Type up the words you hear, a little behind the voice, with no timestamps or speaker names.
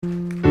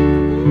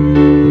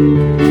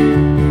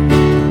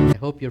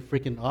hope you're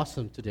freaking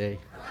awesome today.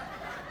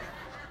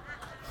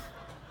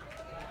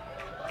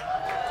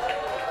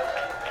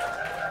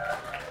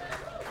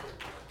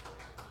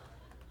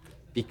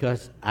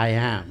 Because I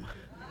am.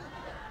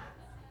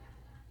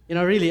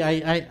 Really,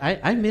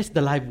 I miss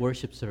the live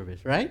worship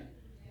service, right?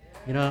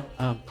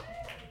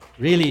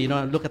 Really,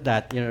 look at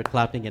that,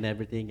 clapping and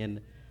everything.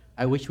 And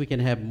I wish we can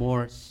have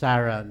more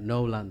Sarah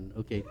Nolan,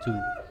 okay,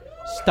 to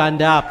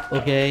stand up,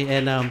 okay,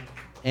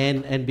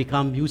 and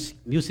become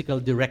musical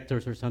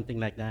directors or something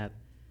like that.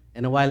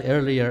 And a while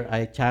earlier,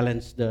 I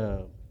challenged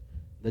the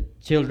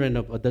children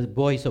or the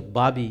boys of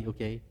Bobby,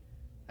 okay.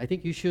 I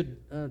think you should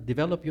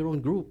develop your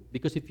own group,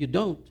 because if you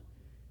don't,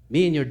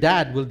 me and your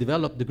dad will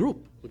develop the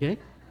group, okay?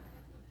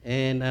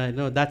 And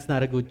no, that's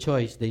not a good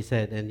choice, they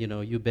said. And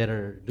you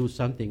better do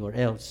something, or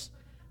else,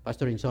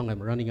 Pastor Insong,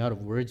 I'm running out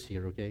of words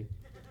here, okay?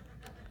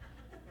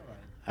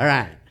 All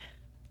right.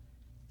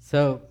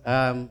 So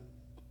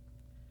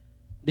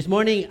this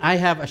morning I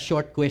have a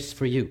short quiz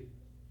for you,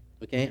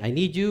 okay? I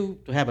need you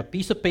to have a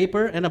piece of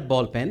paper and a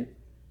ball pen.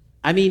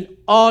 I mean,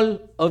 all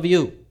of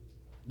you,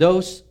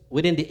 those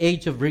within the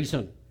age of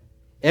reason,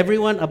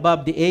 everyone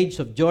above the age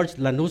of George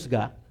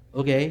Lanusga,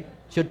 okay,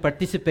 should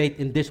participate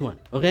in this one,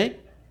 okay?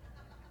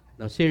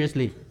 Now,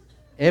 seriously,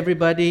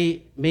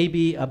 everybody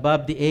maybe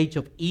above the age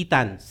of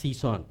Ethan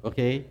Season,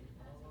 okay,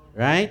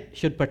 right,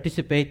 should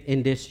participate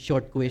in this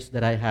short quiz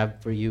that I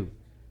have for you.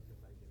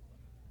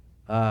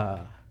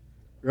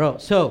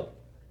 So,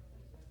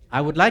 I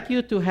would like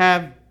you to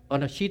have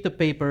on a sheet of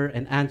paper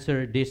and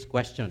answer this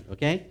question,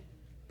 okay?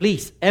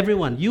 Please,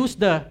 everyone, use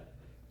the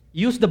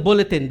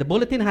bulletin. The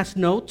bulletin has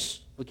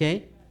notes,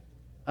 okay?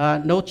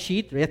 Note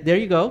sheet, right? There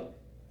you go.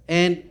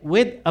 And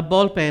with a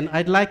ball pen,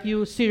 I'd like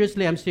you,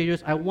 seriously, I'm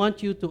serious, I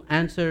want you to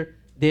answer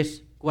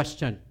this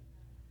question.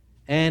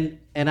 And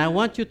I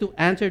want you to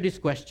answer this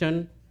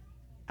question.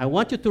 I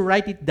want you to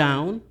write it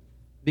down,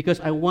 because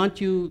I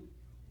want you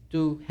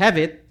to have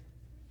it,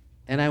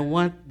 and I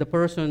want the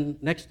person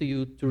next to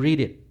you to read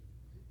it.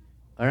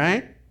 All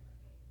right?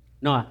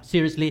 No,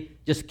 seriously,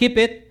 just keep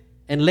it,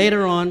 and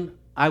later on,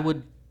 I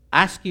would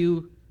ask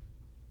you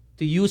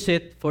to use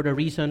it for the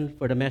reason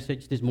for the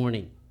message this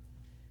morning.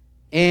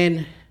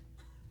 And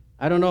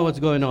I don't know what's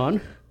going on.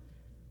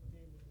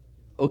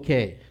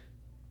 Okay.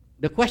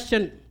 The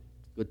question,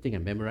 good thing I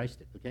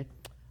memorized it, okay?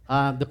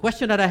 The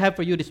question that I have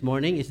for you this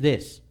morning is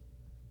this.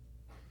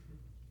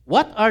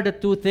 What are the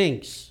two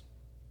things,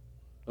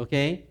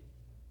 okay?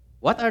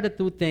 What are the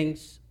two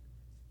things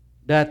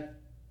that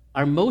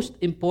are most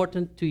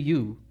important to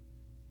you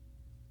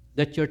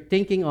that you're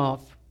thinking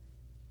of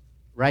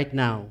right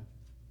now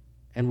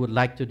and would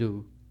like to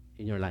do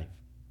in your life?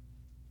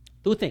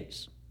 Two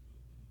things.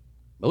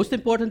 Most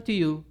important to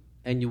you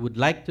and you would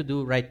like to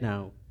do right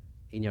now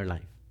in your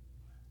life.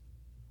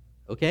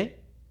 Okay?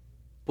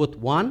 Put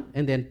one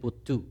and then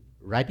put two.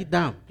 Write it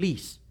down,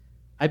 please.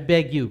 I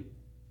beg you.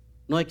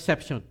 No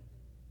exception.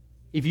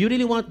 If you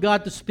really want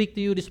God to speak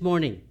to you this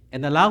morning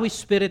and allow His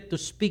Spirit to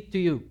speak to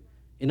you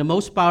in the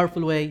most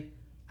powerful way,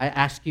 I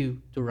ask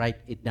you to write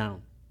it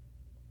down.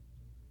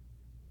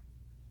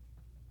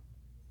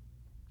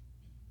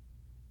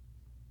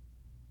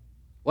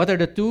 What are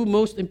the two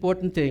most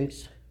important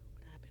things?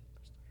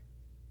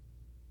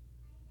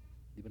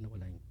 Di ba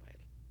nawala yung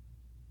file?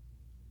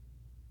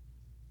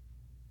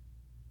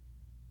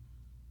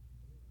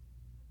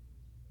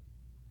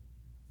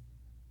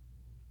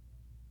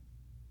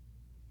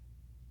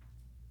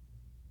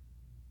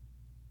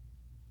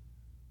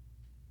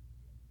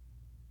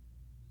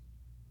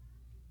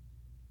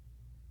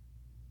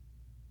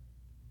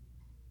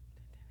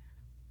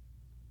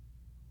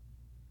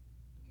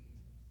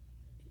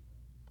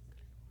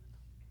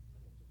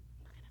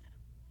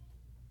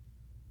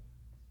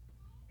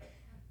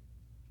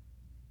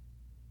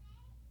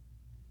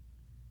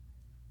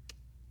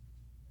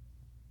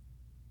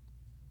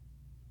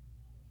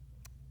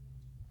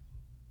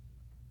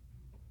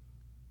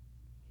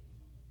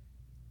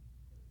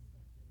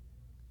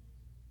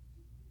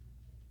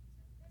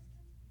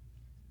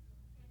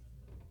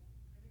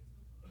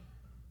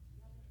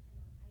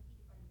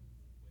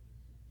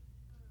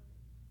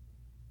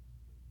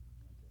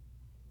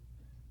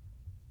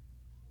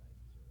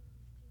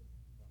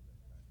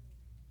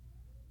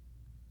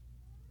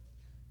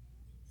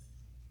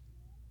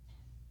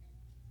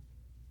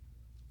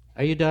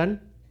 Are you done?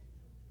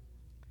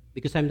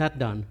 Because I'm not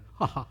done.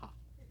 All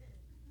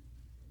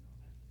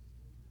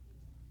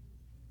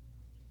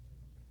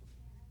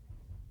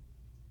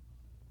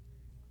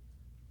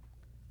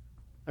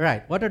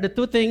right. What are the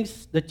two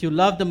things that you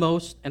love the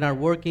most and are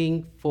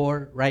working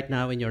for right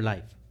now in your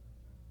life?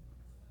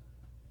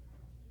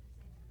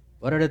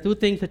 What are the two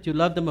things that you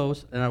love the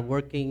most and are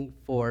working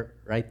for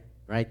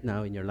right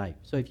now in your life?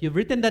 So if you've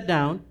written that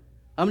down,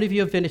 how many of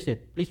you have finished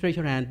it? Please raise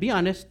your hand. Be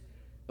honest.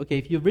 Okay,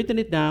 if you've written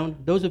it down,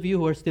 those of you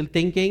who are still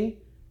thinking,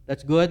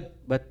 that's good.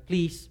 But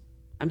please,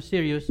 I'm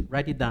serious,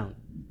 write it down.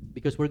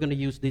 Because we're going to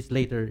use this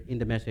later in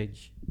the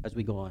message as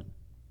we go on.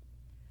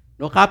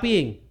 No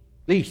copying,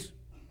 please.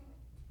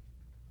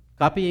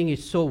 Copying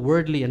is so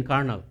worldly and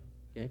carnal.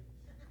 Okay?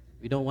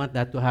 We don't want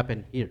that to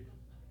happen here.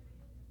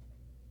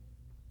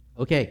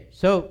 Okay,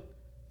 so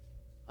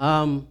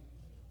can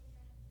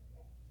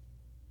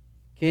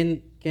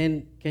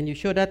you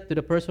show that to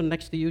the person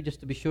next to you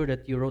just to be sure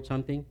that you wrote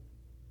something?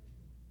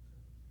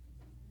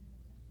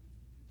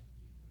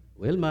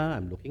 Wilma,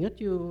 I'm looking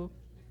at you.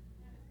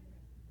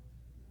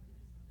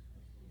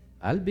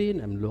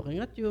 Alvin, I'm looking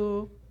at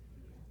you.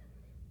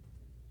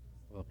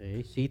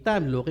 Okay, Sita,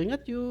 I'm looking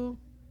at you.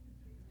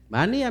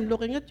 Manny, I'm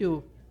looking at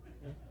you.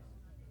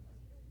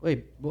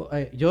 Wait,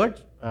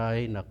 George?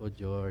 Ay, nako,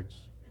 George.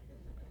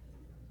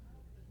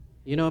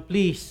 You know,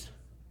 please,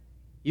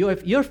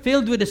 if you're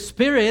filled with the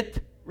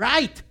Spirit,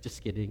 right?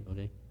 Just kidding,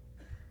 okay?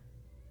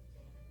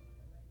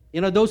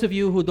 You know, those of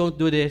you who don't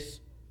do this,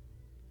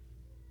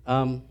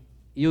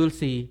 you'll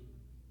see,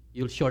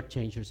 you'll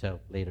shortchange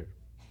yourself later.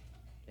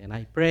 And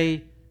I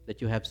pray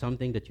that you have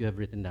something that you have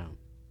written down.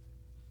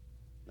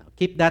 Now,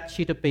 keep that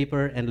sheet of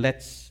paper and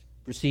let's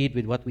proceed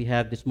with what we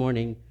have this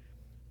morning.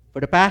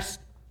 For the past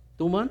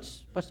 2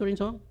 months, Pastor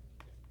Insong,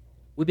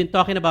 we've been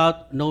talking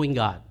about knowing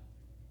God.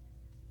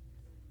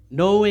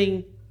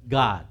 Knowing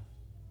God.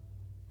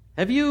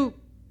 Have you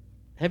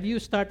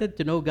started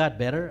to know God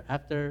better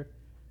after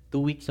 2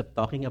 weeks of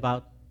talking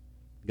about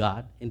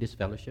God in this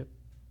fellowship?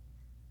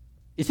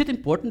 Is it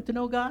important to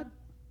know God?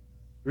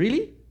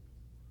 Really?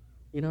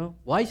 You know,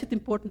 why is it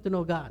important to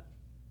know God?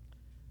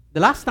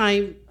 The last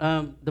time,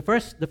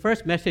 the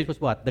first message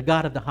was what? The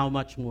God of the how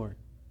much more.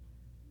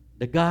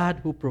 The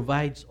God who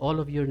provides all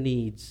of your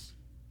needs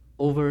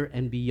over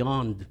and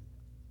beyond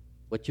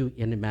what you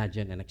can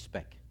imagine and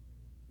expect.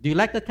 Do you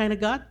like that kind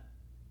of God?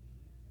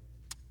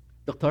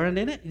 Dr.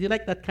 Nene, do you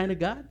like that kind of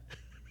God?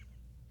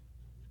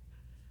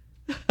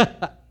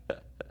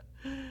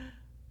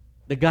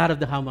 The God of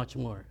the how much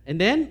more.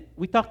 And then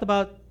we talked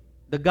about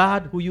the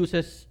God who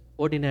uses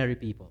ordinary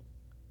people.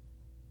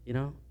 You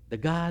know, the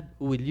God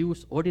who will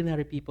use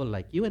ordinary people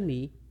like you and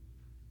me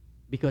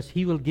because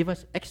He will give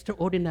us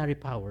extraordinary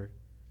power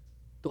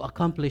to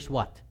accomplish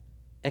what?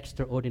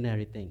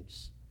 Extraordinary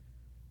things.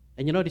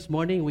 And you know, this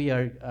morning we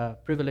are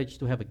privileged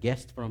to have a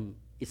guest from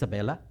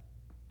Isabela.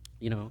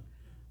 You know,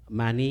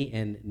 Manny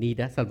and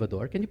Nida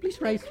Salvador. Can you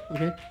please rise?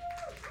 Okay.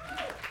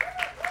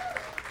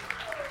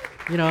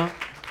 You know,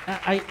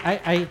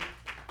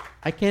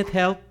 I can't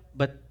help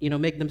but, you know,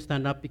 make them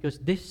stand up because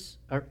these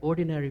are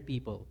ordinary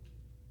people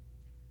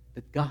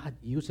that God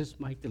uses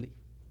mightily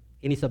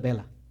in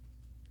Isabela.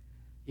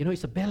 You know,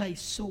 Isabela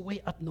is so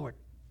way up north.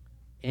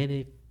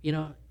 And, you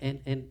know,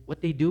 and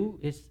what they do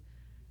is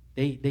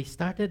they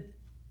started,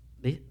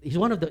 he's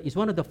one of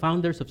the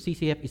founders of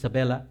CCF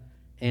Isabela.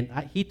 And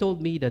he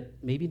told me that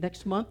maybe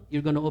next month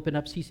you're going to open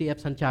up CCF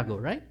Santiago,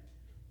 right?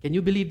 Can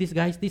you believe these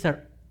guys? These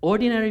are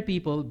ordinary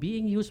people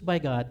being used by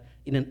God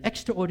in an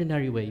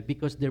extraordinary way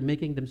because they're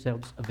making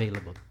themselves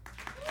available,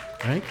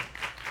 right?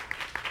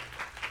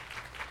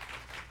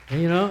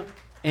 And, you know,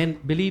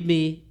 and believe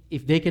me,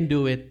 if they can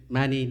do it,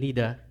 Manny,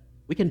 Nida,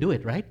 we can do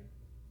it, right?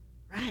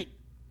 Right.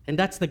 And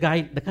that's the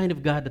kind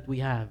of God that we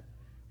have.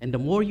 And the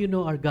more you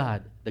know our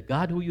God, the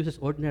God who uses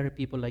ordinary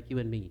people like you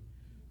and me,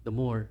 the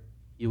more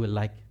you will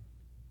like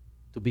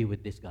to be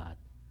with this God.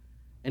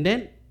 And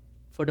then,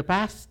 for the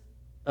past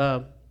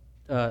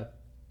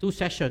 2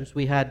 sessions,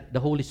 we had the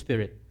Holy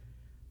Spirit.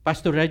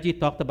 Pastor Reggie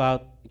talked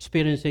about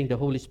experiencing the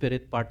Holy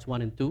Spirit, parts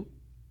 1 and 2.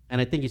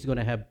 And I think he's going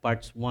to have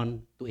parts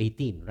 1 to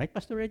 18. Right,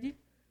 Pastor Reggie?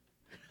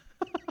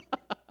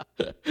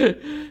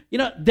 You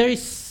know, there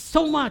is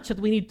so much that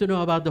we need to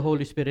know about the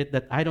Holy Spirit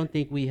that I don't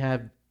think we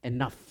have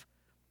enough,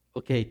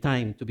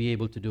 time to be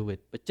able to do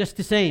it. But just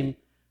the same,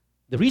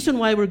 the reason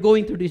why we're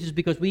going through this is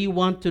because we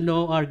want to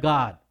know our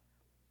God.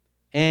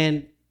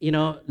 And, you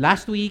know,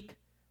 last week,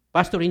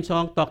 Pastor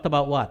Insong talked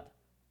about what?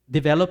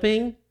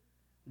 Developing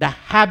the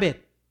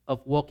habit of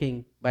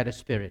walking by the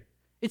Spirit.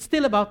 It's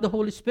still about the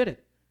Holy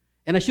Spirit.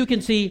 And as you can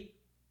see,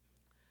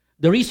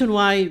 the reason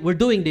why we're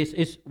doing this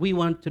is we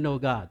want to know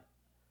God.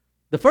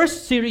 The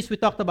first series we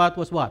talked about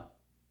was what?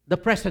 The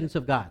presence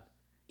of God.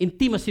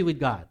 Intimacy with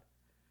God.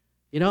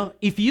 You know,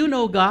 if you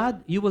know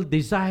God, you will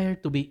desire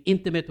to be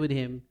intimate with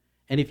Him.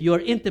 And if you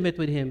are intimate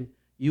with Him,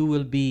 you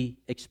will be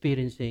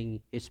experiencing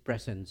His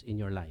presence in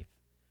your life.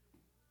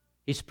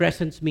 His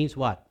presence means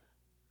what?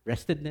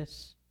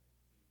 Restedness,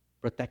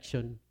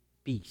 protection,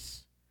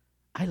 peace.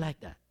 I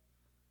like that.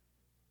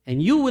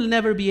 And you will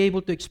never be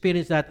able to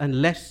experience that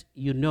unless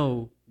you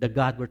know the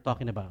God we're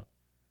talking about.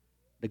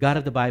 The God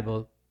of the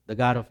Bible, the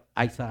God of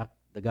Isaac,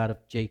 the God of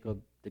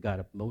Jacob, the God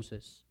of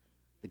Moses,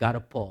 the God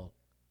of Paul,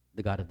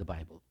 the God of the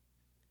Bible.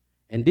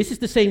 And this is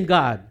the same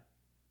God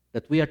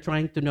that we are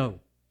trying to know.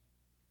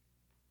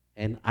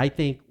 And I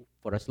think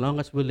for as long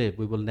as we live,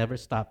 we will never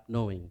stop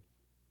knowing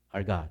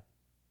our God.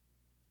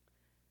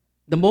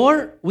 The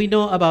more we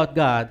know about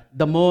God,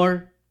 the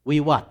more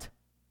we what?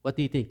 What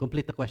do you think?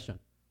 Complete the question.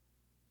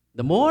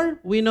 The more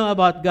we know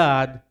about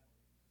God,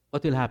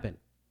 what will happen?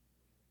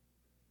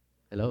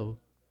 Hello?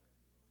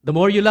 The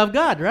more you love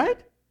God,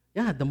 right?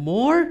 Yeah, the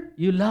more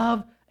you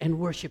love and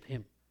worship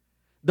Him.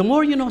 The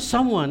more you know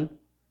someone,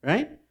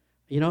 right?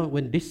 You know,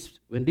 when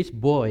this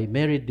boy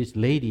married this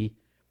lady,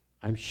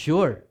 I'm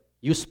sure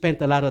you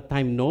spent a lot of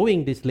time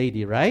knowing this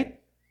lady, right?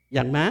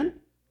 young man.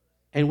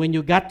 And when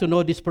you got to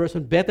know this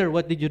person better,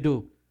 what did you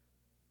do?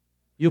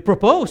 You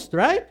proposed,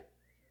 right?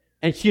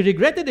 And she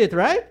regretted it,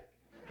 right?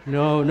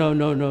 No.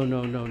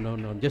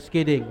 Just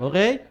kidding,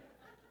 okay?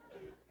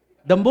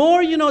 The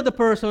more you know the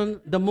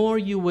person, the more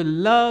you will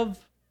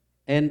love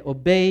and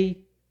obey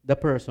the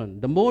person.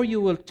 The more you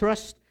will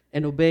trust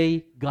and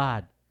obey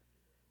God.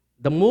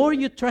 The more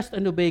you trust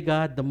and obey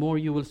God, the more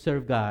you will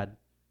serve God,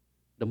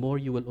 the more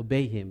you will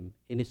obey Him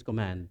in His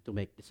command to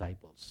make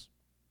disciples.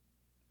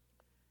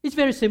 It's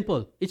very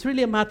simple. It's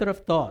really a matter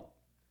of thought.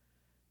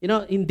 You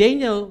know, in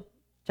Daniel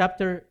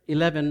chapter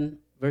 11,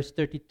 verse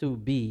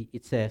 32b,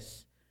 it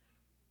says,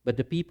 "But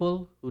the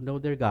people who know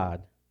their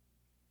God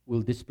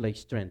will display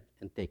strength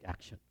and take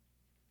action."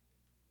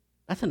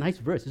 That's a nice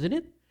verse, isn't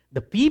it?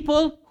 The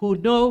people who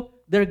know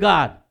their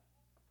God.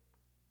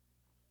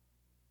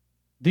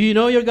 Do you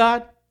know your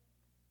God?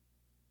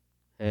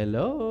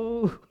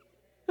 Hello?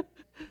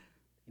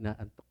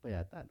 Inaantok pa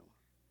yata, no?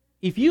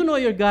 If you know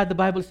your God, the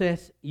Bible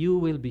says, you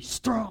will be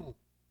strong.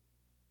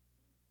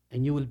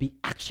 And you will be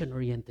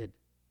action-oriented.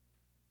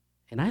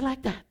 And I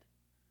like that.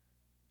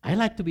 I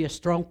like to be a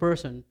strong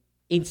person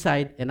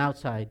inside and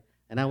outside,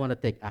 and I want to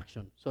take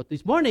action. So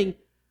this morning,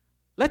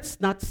 let's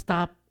not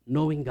stop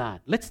knowing God.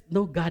 Let's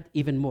know God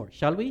even more,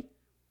 shall we?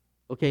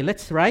 Okay,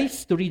 let's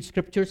rise to read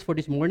scriptures for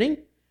this morning.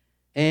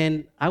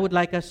 And I would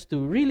like us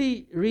to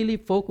really, really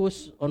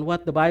focus on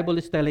what the Bible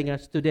is telling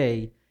us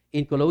today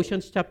in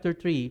Colossians chapter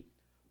 3,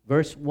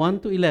 verse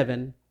 1 to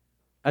 11,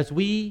 as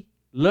we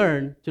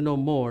learn to know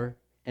more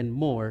and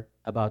more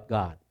about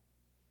God.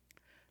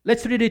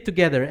 Let's read it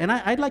together. And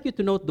I'd like you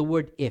to note the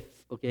word if,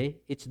 okay?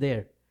 It's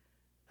there.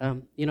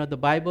 The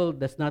Bible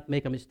does not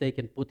make a mistake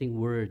in putting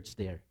words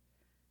there.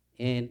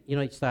 And,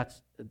 it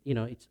starts,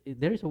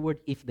 there is a word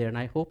if there, and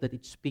I hope that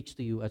it speaks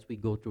to you as we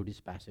go through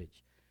this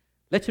passage.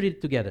 Let's read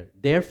it together.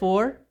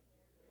 Therefore,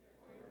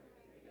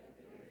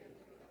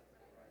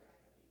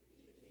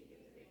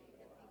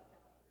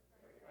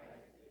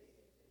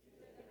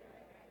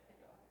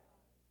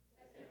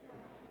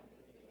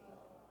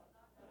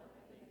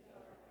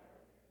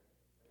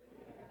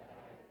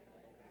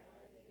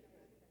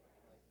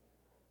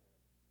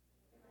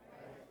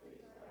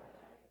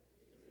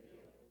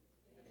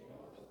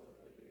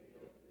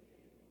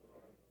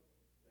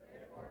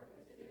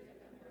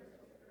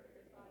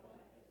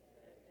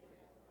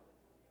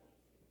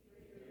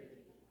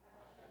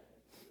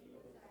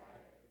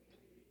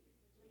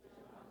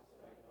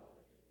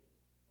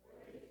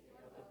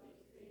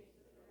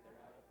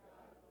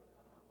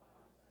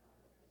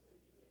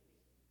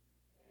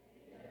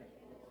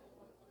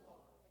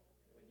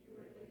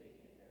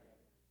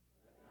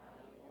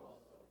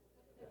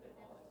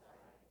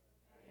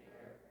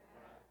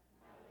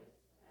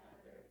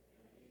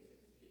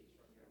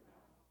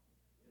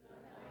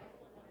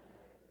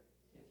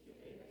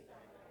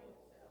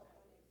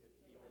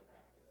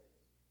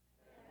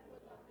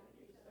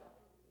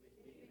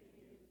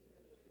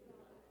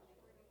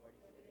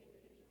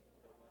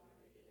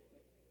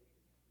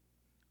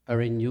 a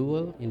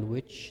renewal in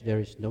which there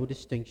is no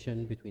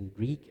distinction between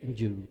Greek and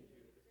Jew,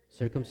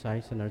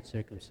 circumcised and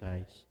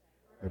uncircumcised,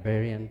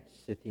 barbarian,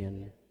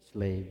 Scythian,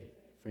 slave,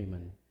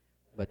 freeman,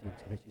 but in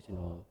Christ is in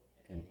all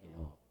and in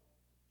all.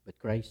 But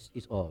Christ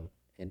is all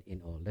and in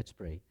all. Let's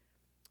pray.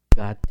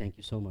 God, thank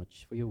you so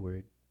much for your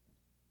word.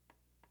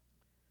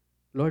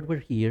 Lord, we're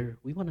here.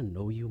 We want to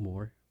know you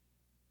more.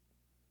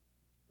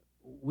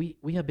 We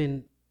have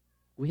been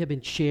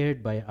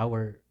shared by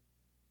our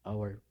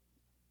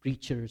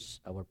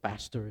preachers, our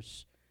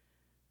pastors,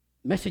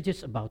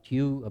 messages about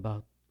you,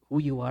 about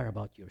who you are,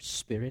 about your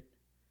spirit.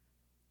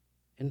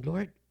 And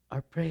Lord,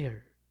 our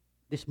prayer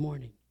this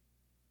morning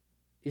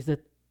is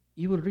that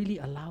you will really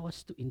allow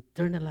us to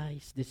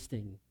internalize this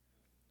thing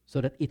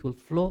so that it will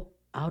flow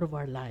out of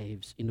our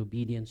lives in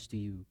obedience to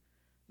you,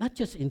 not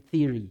just in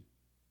theory,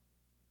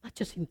 not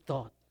just in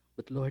thought,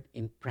 but Lord,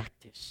 in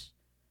practice.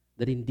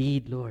 That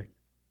indeed, Lord,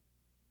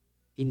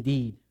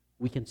 indeed,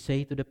 we can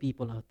say to the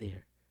people out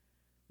there,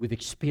 we've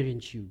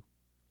experienced you.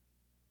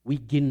 We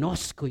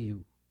ginosko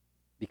you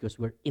because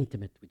we're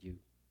intimate with you.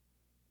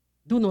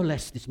 Do no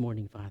less this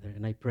morning, Father,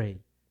 and I pray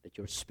that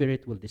your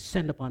Spirit will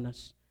descend upon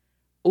us,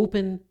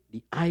 open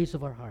the eyes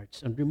of our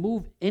hearts, and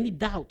remove any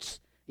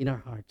doubts in our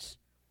hearts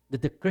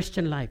that the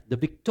Christian life, the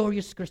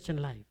victorious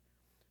Christian life,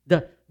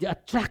 the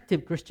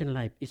attractive Christian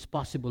life is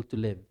possible to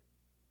live,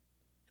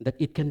 and that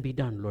it can be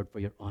done, Lord, for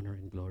your honor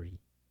and glory.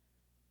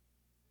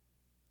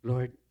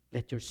 Lord,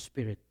 let your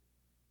Spirit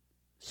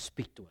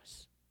speak to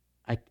us.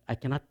 I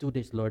cannot do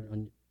this, Lord,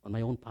 on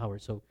my own power,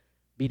 so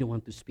be the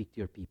one to speak to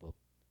your people.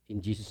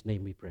 In Jesus'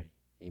 name we pray.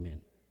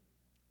 Amen.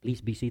 Please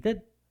be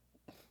seated.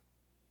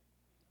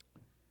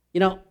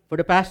 For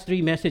the past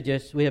 3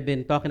 messages, we have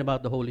been talking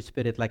about the Holy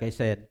Spirit, like I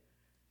said.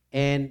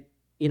 And,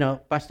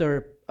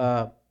 Pastor,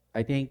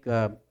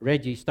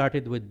 Reggie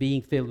started with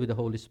being filled with the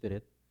Holy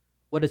Spirit.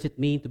 What does it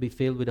mean to be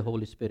filled with the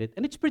Holy Spirit?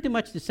 And it's pretty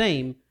much the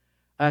same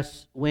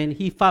as when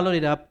he followed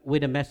it up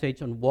with a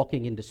message on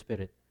walking in the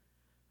Spirit.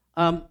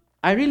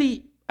 I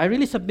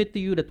really submit to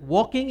you that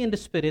walking in the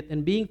Spirit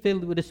and being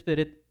filled with the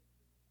Spirit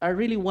are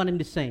really one and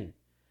the same.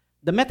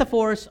 The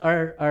metaphors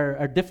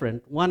are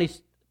different. One is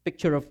a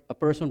picture of a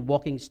person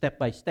walking step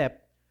by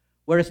step,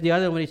 whereas the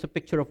other one is a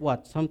picture of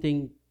what?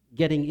 Something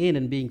getting in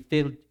and being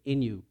filled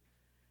in you.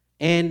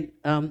 And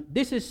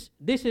this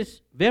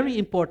is very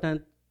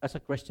important as a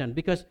Christian,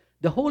 because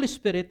the Holy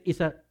Spirit is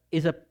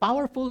a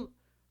powerful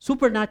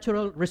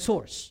supernatural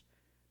resource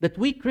that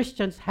we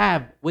Christians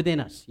have within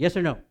us. Yes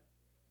or no?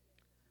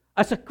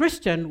 As a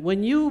Christian,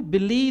 when you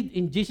believe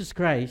in Jesus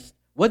Christ,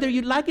 whether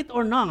you like it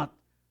or not,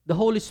 the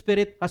Holy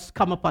Spirit has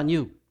come upon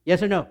you.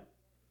 Yes or no?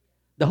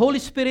 The Holy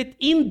Spirit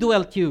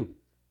indwelt you,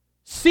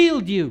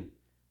 sealed you,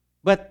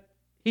 but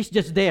He's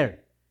just there.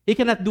 He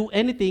cannot do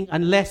anything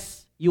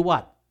unless you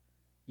what?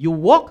 You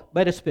walk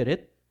by the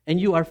Spirit and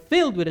you are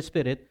filled with the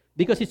Spirit,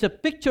 because it's a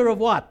picture of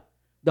what?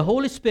 The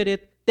Holy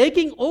Spirit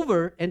taking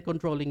over and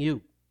controlling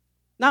you.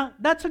 Now,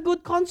 that's a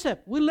good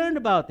concept. We learned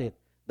about it.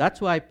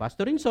 That's why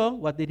Pastor Insong,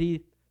 what did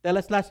he tell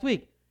us last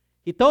week?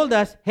 He told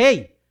us,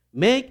 hey,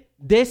 make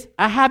this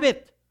a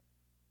habit.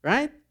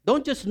 Right?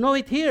 Don't just know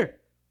it here.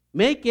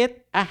 Make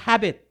it a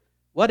habit.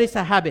 What is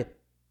a habit?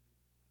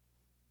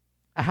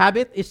 A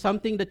habit is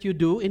something that you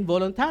do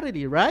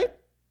involuntarily, right?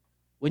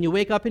 When you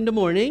wake up in the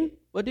morning,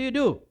 what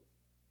do?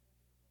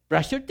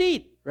 Brush your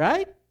teeth,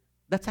 right?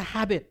 That's a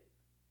habit,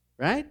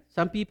 right?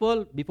 Some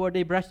people, before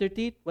they brush their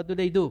teeth, what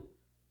do?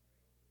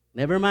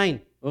 Never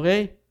mind,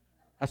 okay?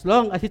 As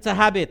long as it's a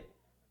habit.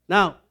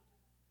 Now,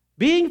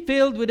 being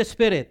filled with the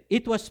Spirit,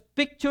 it was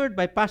pictured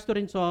by Pastor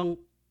Insong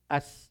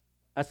as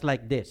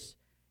like this.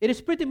 It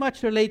is pretty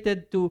much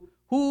related to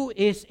who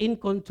is in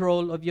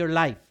control of your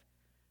life.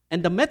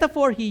 And the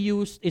metaphor he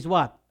used is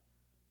what?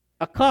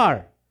 A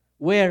car,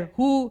 where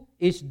who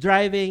is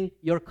driving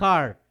your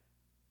car?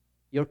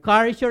 Your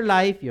car is your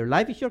life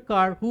is your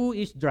car. Who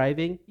is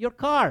driving your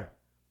car?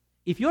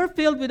 If you're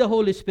filled with the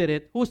Holy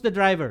Spirit, who's the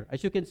driver?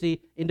 As you can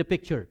see in the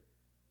picture.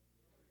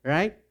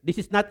 Right? This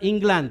is not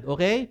England,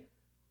 okay?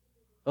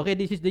 Okay,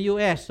 this is the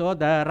US, so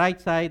the right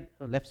side,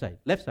 left side,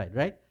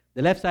 right?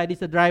 The left side is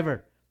the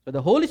driver. So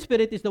the Holy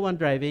Spirit is the one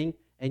driving,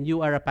 and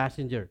you are a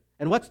passenger.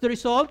 And what's the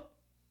result?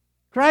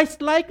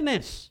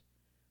 Christ-likeness,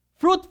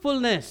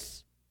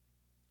 fruitfulness.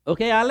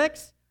 Okay,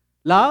 Alex?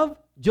 Love,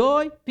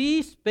 joy,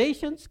 peace,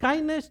 patience,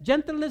 kindness,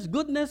 gentleness,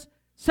 goodness,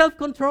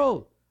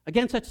 self-control.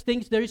 Against such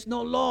things there is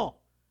no law.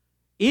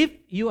 If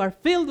you are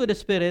filled with the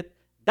Spirit,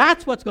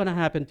 that's what's going to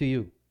happen to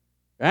you.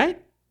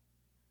 Right?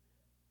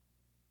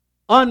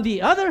 On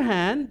the other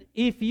hand,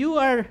 if you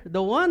are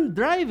the one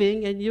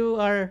driving and you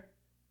are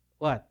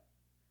what?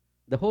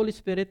 The Holy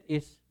Spirit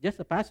is just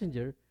a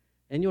passenger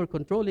and you're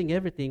controlling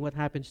everything, what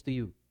happens to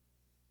you?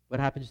 What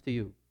happens to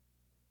you,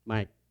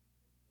 Mike?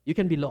 You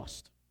can be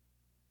lost.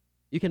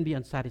 You can be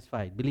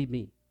unsatisfied, believe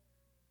me.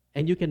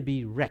 And you can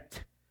be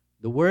wrecked.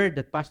 The word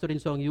that Pastor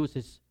Insong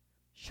uses,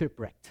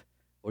 shipwrecked.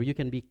 Or you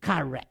can be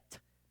car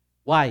wrecked.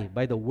 Why?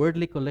 By the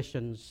worldly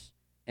collisions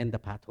and the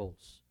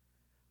potholes.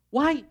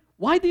 Why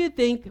do you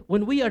think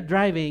when we are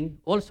driving,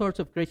 all sorts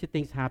of crazy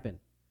things happen?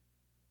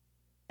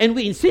 And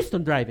we insist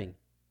on driving,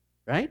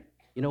 right?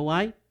 You know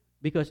why?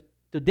 Because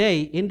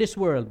today, in this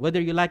world,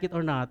 whether you like it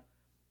or not,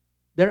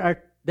 there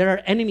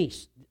are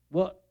enemies.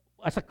 Well,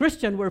 as a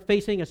Christian, we're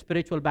facing a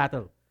spiritual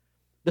battle.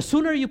 The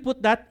sooner you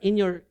put that in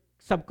your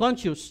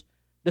subconscious,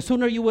 the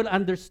sooner you will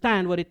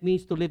understand what it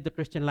means to live the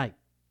Christian life.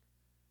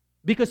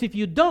 Because if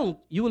you don't,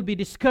 you will be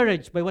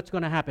discouraged by what's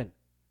going to happen.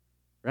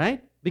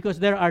 Right? Because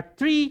there are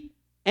 3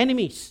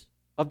 enemies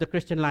of the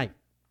Christian life.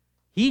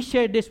 He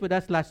shared this with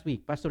us last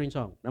week, Pastor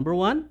Insong. Number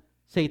 1,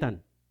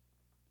 Satan.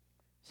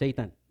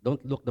 Satan.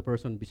 Don't look the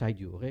person beside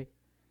you, okay?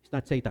 It's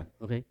not Satan,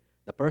 okay?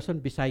 The person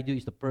beside you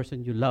is the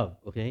person you love,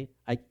 okay?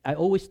 I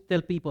always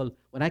tell people,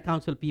 when I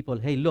counsel people,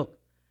 hey, look,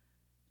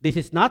 this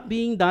is not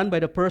being done by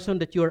the person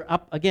that you're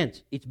up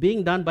against. It's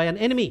being done by an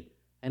enemy,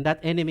 and that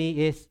enemy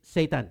is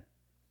Satan.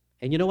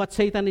 And you know what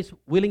Satan is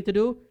willing to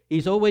do?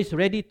 He's always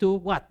ready to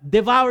what?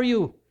 Devour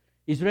you.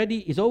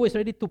 He's always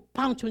ready to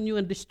pounce on you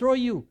and destroy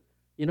you,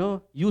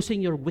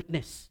 using your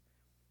weakness.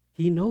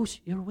 He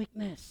knows your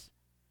weakness.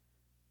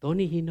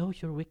 Tony, he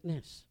knows your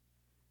weakness.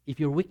 If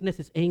your weakness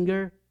is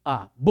anger,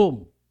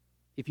 boom.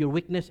 If your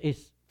weakness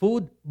is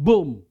food,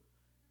 boom.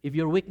 If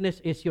your weakness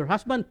is your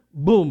husband,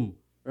 boom.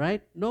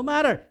 Right? No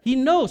matter. He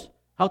knows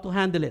how to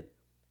handle it.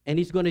 And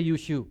he's going to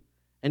use you.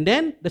 And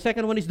then, the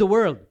second one is the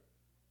world.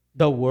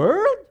 The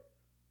world?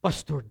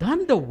 Pastor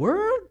Dan, the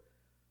world?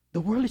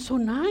 The world is so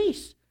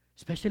nice.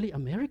 Especially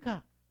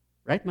America.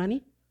 Right,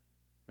 Manny?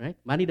 Right?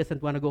 Manny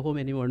doesn't want to go home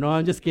anymore. No,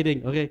 I'm just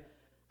kidding. Okay?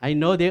 I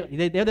know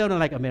they don't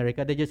like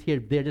America. They're just here.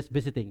 They're just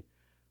visiting.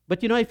 But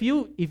if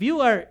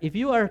you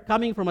are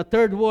coming from a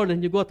third world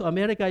and you go to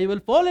America, you will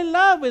fall in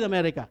love with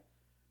America.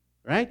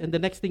 Right? And the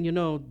next thing you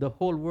know, the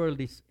whole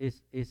world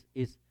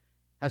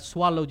has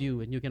swallowed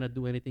you and you cannot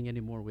do anything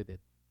anymore with it.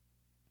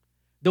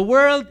 The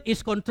world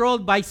is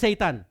controlled by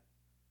Satan.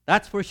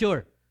 That's for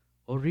sure.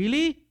 Oh,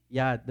 really?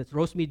 Yeah, the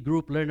Rosemead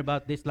group learned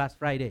about this last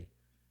Friday.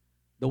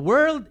 The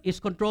world is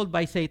controlled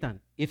by Satan.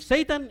 If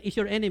Satan is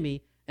your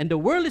enemy and the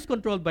world is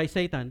controlled by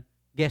Satan,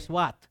 guess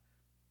what?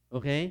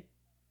 Okay?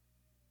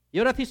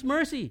 You're at his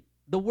mercy.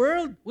 The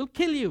world will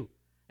kill you.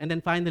 And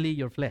then finally,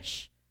 your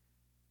flesh.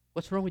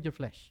 What's wrong with your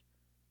flesh?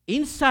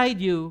 Inside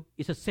you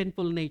is a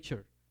sinful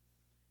nature.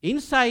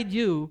 Inside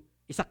you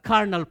is a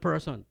carnal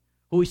person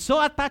who is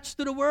so attached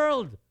to the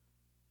world,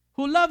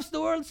 who loves the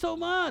world so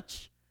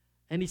much,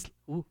 and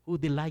who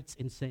delights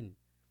in sin.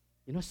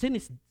 You know, sin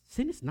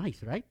is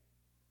nice, right?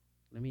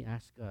 Let me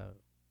ask.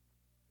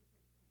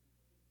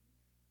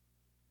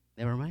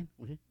 Never mind.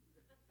 Okay.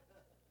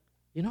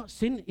 You know,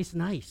 sin is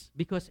nice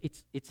because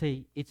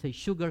it's a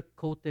sugar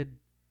coated.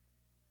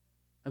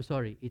 I'm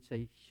sorry. It's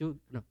a sugar.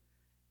 No,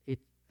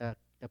 it's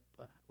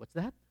what's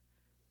that?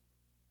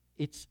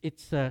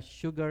 It's a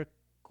sugar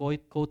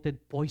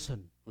coated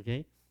poison.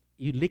 Okay,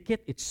 you lick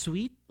it. It's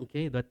sweet.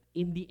 Okay, but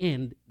in the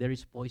end there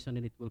is poison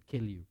and it will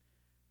kill you.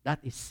 That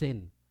is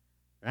sin,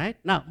 right?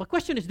 Now, my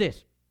question is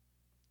this: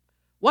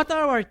 what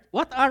are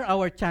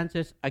our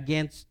chances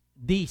against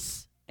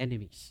these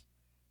enemies?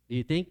 Do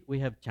you think we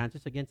have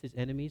chances against these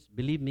enemies?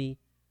 Believe me,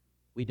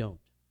 we don't.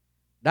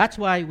 That's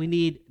why we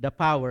need the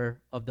power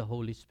of the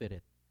Holy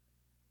Spirit.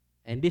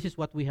 And this is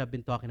what we have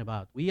been talking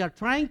about. We are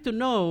trying to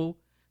know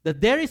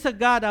that there is a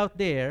God out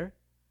there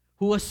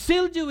who has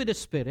sealed you with the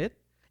Spirit,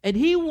 and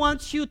He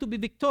wants you to be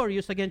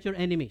victorious against your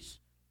enemies.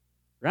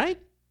 Right?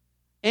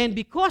 And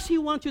because He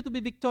wants you to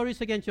be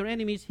victorious against your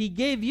enemies, He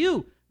gave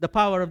you the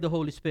power of the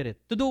Holy Spirit.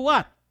 To do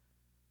what?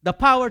 The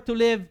power to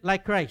live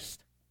like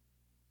Christ.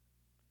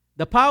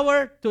 The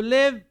power to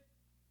live,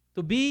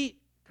 to be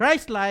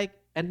Christ-like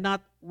and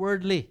not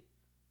worldly.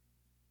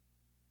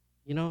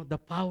 You know, the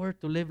power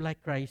to live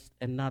like Christ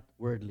and not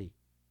worldly.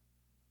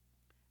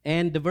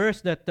 And the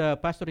verse that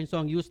Pastor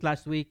Insong used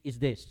last week is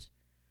this: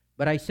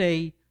 "But I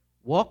say,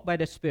 walk by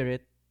the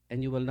Spirit,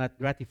 and you will not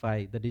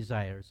gratify the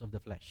desires of the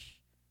flesh."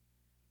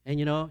 And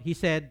you know,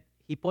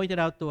 he pointed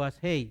out to us,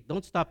 hey,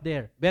 don't stop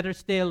there. Better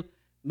still,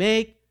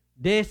 make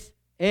this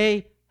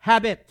a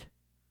habit.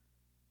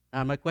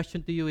 My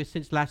question to you is,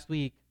 since last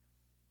week,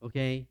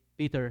 okay,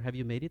 Peter, have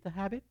you made it a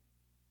habit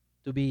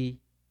to be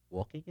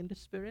walking in the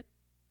Spirit?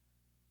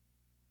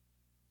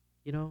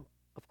 You know,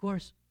 of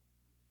course,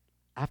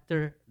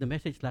 after the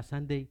message last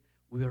Sunday,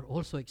 we were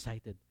also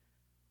excited.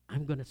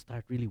 I'm going to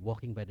start really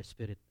walking by the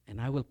Spirit,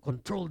 and I will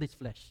control this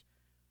flesh.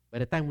 By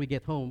the time we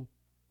get home,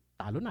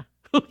 talo na.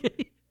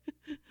 Okay?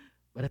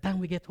 By the time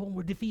we get home,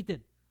 we're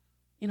defeated.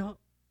 You know,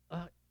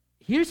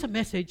 here's a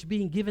message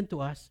being given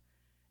to us,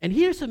 and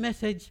here's a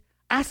message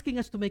asking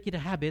us to make it a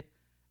habit,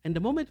 and the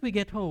moment we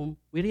get home,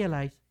 we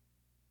realize,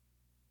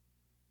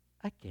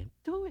 I can't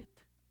do it.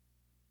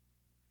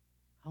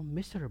 How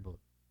miserable.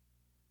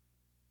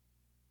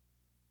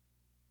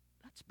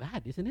 That's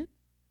bad, isn't it?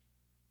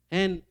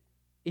 And,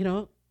 you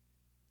know,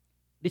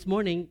 this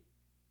morning,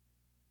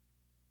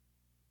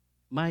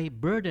 my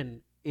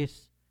burden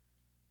is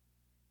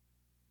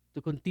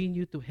to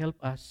continue to help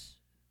us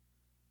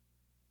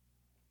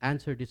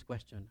answer this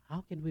question.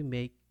 How can we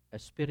make a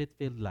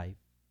Spirit-filled life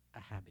a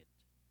habit?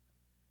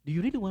 Do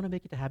you really want to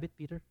make it a habit,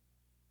 Peter?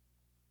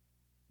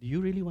 Do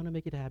you really want to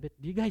make it a habit?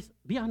 Do you guys,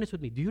 be honest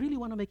with me, do you really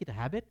want to make it a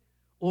habit?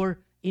 Or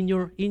in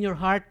your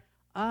heart,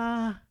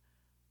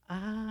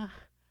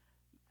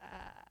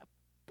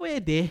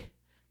 pwede,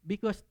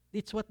 because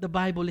it's what the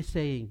Bible is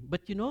saying.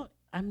 But you know,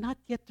 I'm not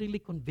yet really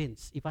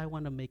convinced if I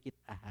want to make it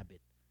a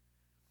habit.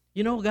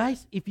 You know,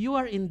 guys, if you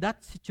are in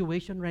that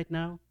situation right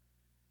now,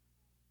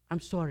 I'm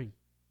sorry.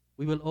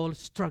 We will all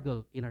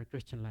struggle in our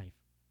Christian life.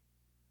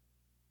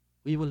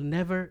 We will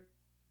never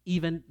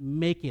even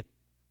make it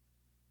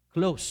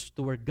close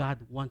to where God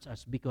wants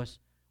us because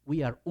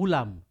we are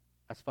ulam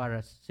as far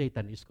as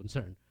Satan is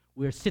concerned.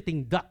 We are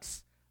sitting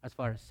ducks as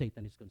far as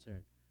Satan is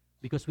concerned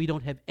because we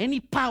don't have any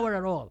power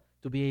at all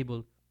to be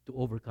able to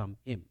overcome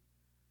him.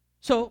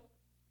 So,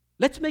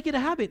 let's make it a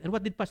habit. And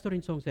what did Pastor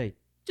Insong say?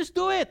 Just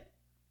do it.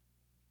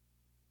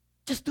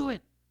 Just do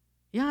it.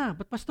 Yeah,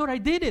 but Pastor, I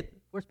did it.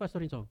 Where's Pastor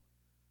Insong?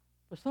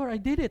 Pastor, I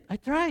did it. I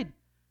tried.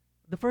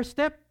 The first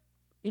step,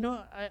 you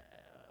know,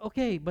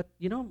 okay, but,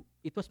 you know,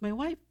 it was my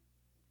wife.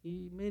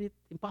 He made it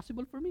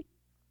impossible for me.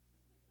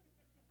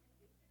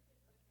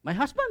 My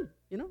husband,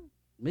 you know,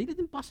 made it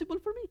impossible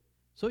for me.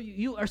 So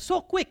you are so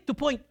quick to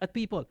point at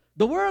people.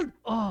 The world,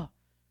 oh,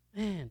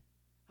 man,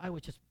 I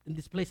was just in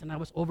this place and I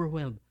was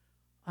overwhelmed.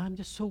 I'm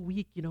just so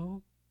weak, you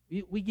know.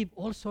 We give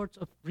all sorts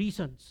of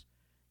reasons,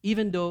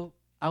 even though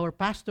our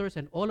pastors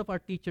and all of our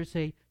teachers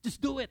say,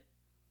 just do it.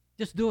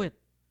 Just do it.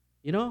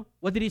 You know,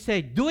 what did he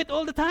say? Do it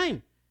all the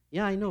time.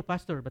 Yeah, I know,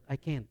 Pastor, but I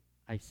can't.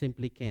 I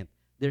simply can't.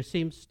 There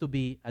seems to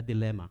be a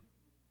dilemma.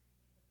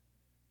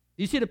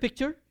 Do you see the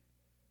picture?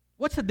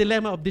 What's the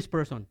dilemma of this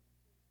person?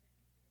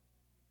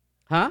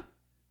 Huh?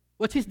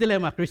 What's his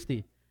dilemma,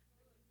 Christy?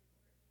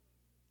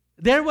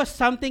 There was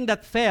something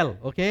that fell,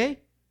 okay,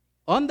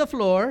 on the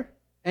floor,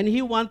 and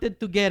he wanted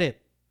to get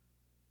it.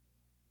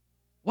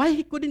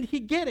 Why couldn't he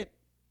get it?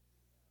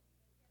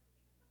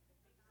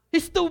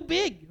 He's too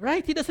big,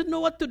 right? He doesn't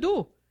know what to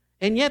do.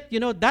 And yet, you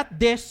know, that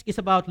desk is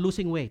about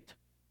losing weight.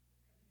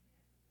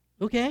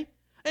 Okay?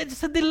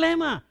 It's a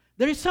dilemma.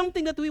 There is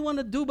something that we want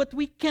to do, but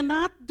we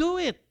cannot do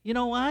it. You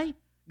know why?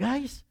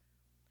 Guys,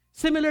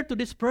 Similar to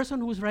this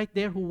person who's right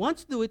there who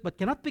wants to do it but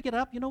cannot pick it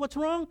up. You know what's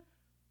wrong?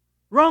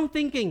 Wrong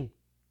thinking.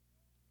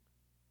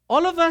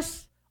 All of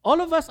us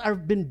are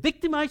been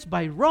victimized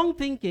by wrong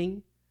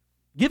thinking,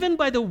 given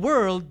by the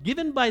world,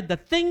 given by the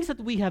things that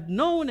we have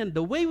known and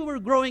the way we were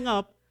growing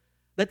up,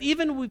 that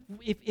even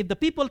if the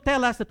people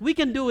tell us that we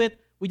can do it,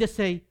 we just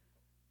say,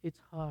 it's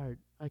hard,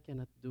 I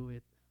cannot do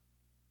it.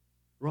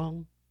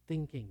 Wrong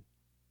thinking.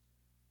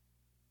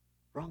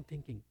 Wrong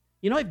thinking.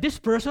 You know, if this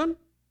person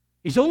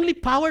is only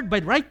powered by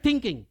right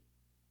thinking,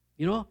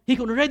 you know, he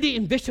can already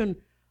envision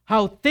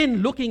how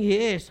thin looking he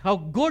is, how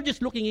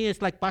gorgeous looking he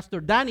is, like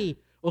Pastor Danny,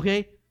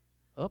 okay?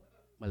 Oh,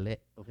 mali,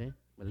 okay?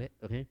 Mali,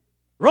 okay?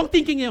 Wrong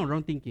thinking yun,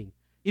 wrong thinking.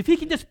 If he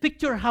can just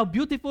picture how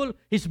beautiful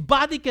his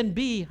body can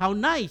be, how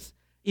nice,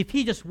 if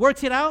he just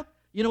works it out,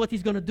 you know what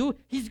he's going to do?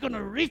 He's going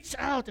to reach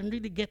out and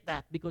really get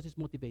that because he's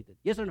motivated.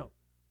 Yes or no?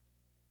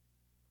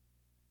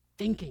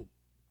 Thinking.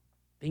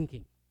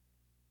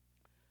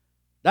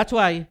 That's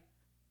why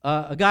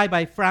a guy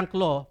by Frank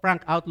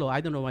Outlaw,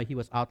 I don't know why he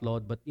was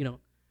outlawed, but you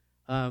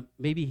know,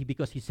 maybe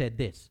because he said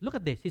this. Look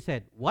at this. He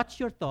said, watch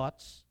your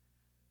thoughts,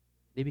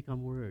 they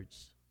become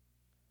words.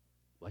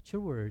 Watch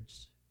your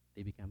words,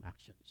 they become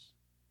actions.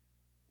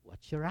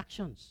 Watch your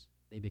actions,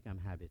 they become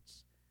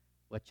habits.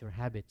 Watch your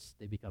habits,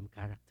 they become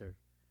character.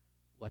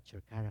 Watch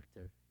your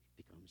character, it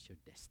becomes your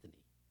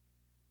destiny.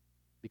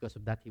 Because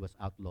of that, he was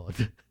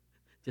outlawed.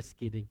 Just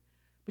kidding.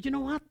 But you know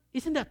what?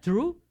 Isn't that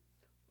true?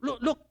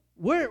 Look,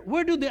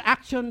 where do the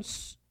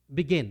actions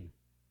begin?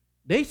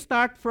 They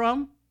start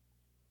from,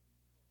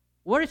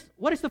 what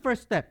is the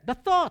first step? The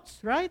thoughts,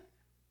 right?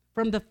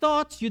 From the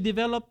thoughts, you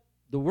develop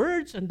the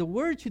words, and the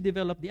words, you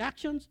develop the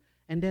actions,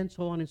 and then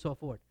so on and so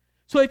forth.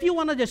 So if you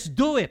want to just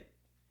do it,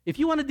 if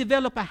you want to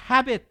develop a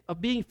habit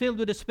of being filled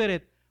with the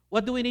Spirit,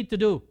 what do we need to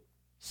do?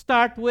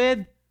 Start with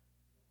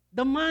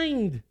the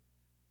mind.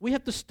 We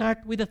have to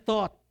start with a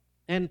thought.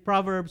 And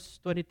Proverbs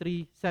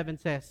 23:7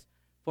 says,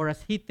 for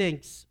as he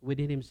thinks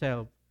within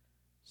himself,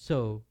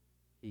 so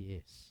he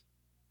is.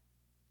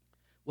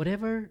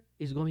 Whatever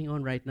is going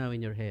on right now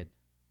in your head,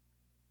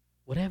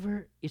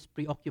 whatever is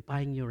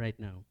preoccupying you right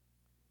now,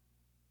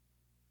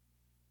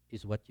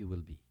 is what you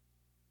will be.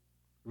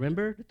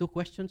 Remember the two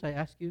questions I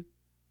asked you?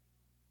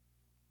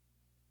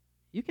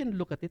 You can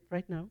look at it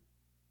right now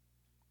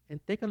and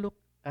take a look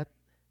at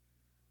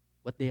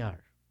what they are.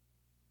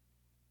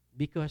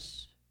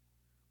 Because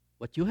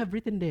what you have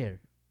written there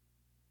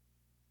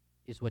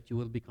is what you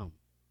will become.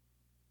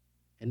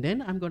 And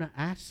then I'm going to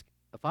ask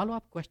a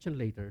follow-up question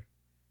later,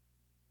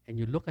 and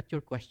you look at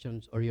your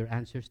questions or your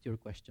answers to your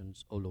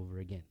questions all over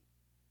again.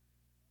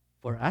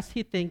 For as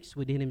he thinks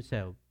within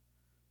himself,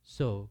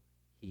 so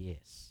he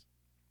is.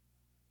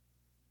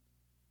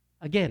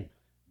 Again,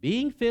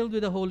 being filled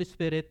with the Holy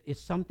Spirit is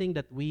something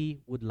that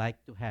we would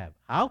like to have.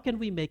 How can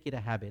we make it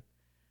a habit?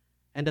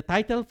 And the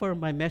title for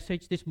my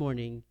message this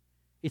morning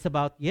is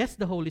about, yes,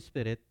 the Holy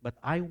Spirit, but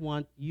I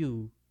want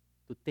you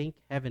to think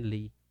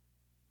heavenly,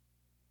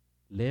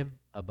 live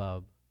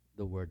above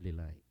the worldly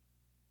line.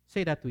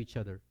 Say that to each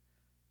other.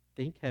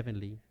 Think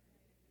heavenly,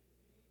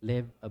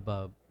 live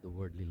above the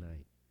worldly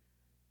line.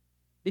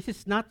 This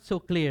is not so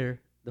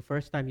clear the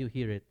first time you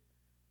hear it,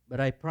 but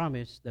I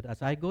promise that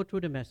as I go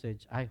through the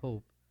message, I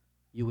hope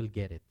you will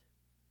get it.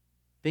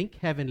 Think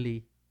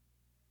heavenly,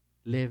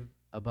 live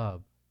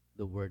above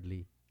the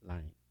worldly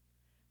line.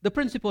 The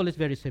principle is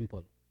very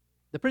simple.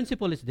 The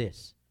principle is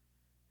this: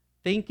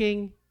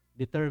 thinking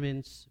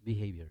determines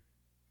behavior.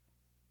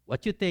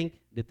 What you think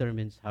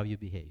determines how you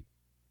behave.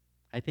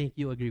 I think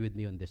you agree with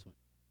me on this one.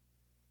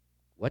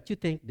 What you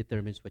think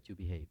determines what you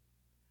behave.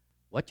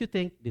 What you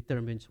think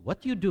determines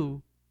what you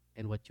do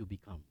and what you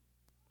become.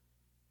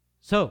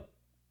 So,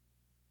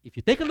 if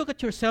you take a look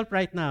at yourself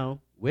right now,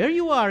 where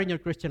you are in your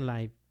Christian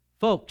life,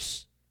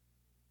 folks,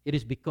 it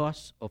is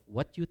because of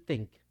what you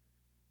think,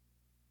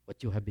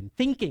 what you have been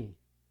thinking.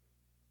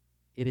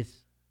 It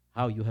is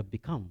how you have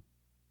become.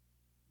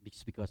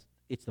 It's because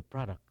it's the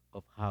product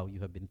of how you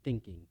have been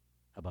thinking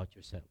about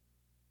yourself.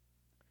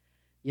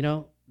 You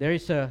know, there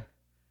is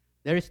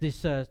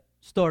this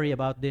story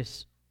about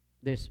this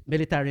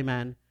military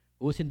man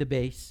who was in the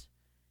base,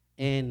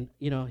 and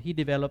you know he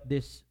developed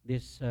this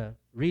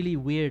really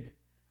weird,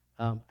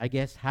 I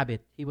guess,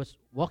 habit. He was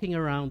walking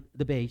around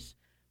the base,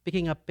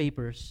 picking up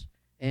papers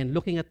and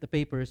looking at the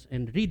papers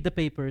and read the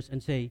papers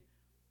and say,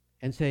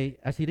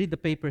 as he read the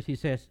papers, he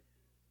says,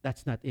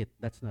 "That's not it.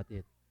 That's not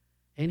it."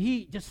 And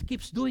he just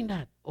keeps doing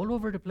that all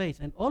over the place,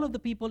 and all of the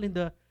people in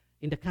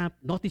the camp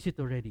notice it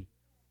already.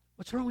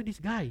 What's wrong with this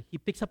guy? He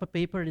picks up a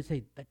paper and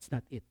say, "That's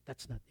not it.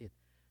 That's not it."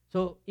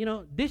 So you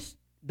know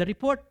the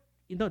report,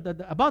 you know,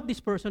 about this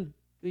person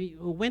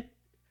who went.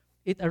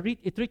 It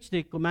reached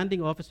the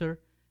commanding officer,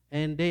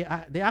 and they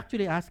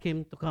actually asked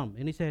him to come,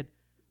 and he said,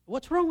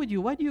 "What's wrong with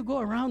you? Why do you go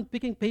around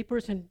picking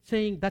papers and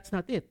saying that's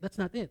not it? That's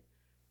not it?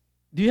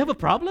 Do you have a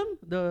problem?"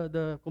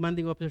 The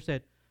commanding officer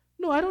said,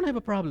 "No, I don't have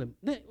a problem."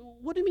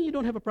 "What do you mean you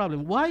don't have a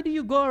problem? Why do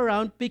you go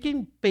around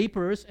picking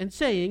papers and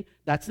saying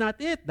that's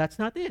not it? That's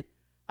not it?"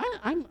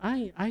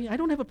 I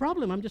don't have a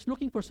problem. I'm just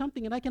looking for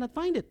something and I cannot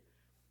find it."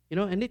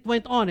 And it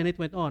went on and it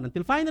went on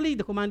until finally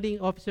the commanding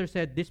officer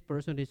said, this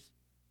person is,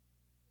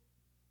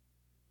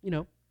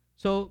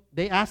 So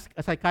they asked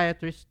a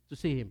psychiatrist to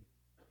see him.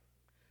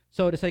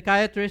 So the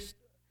psychiatrist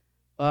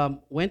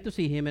went to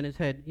see him and he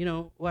said,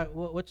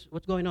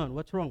 what's going on?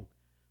 What's wrong?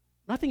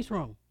 Nothing's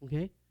wrong,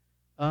 okay?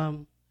 I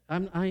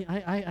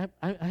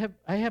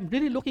am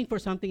really looking for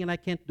something and I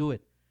can't do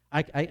it.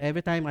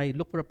 Every time I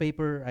look for a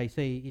paper, I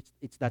say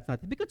that's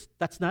not it, because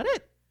that's not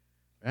it,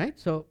 right?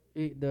 So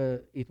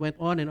it went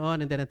on,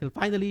 and then until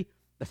finally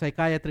the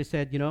psychiatrist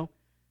said,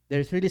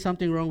 there's really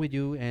something wrong with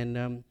you,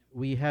 and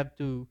we have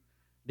to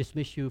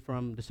dismiss you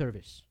from the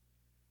service,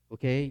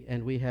 okay?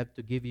 And we have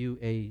to give you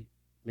a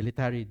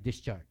military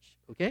discharge,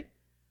 okay?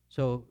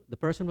 So the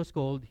person was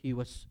called. He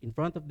was in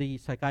front of the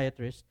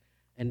psychiatrist,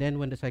 and then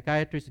when the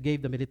psychiatrist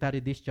gave the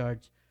military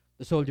discharge,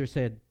 the soldier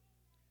said,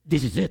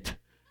 this is it.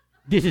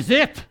 This is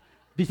it.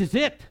 This is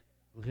it.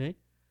 Okay?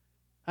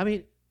 I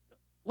mean,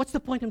 what's the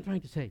point I'm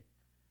trying to say?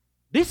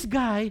 This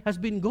guy has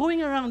been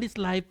going around his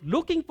life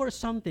looking for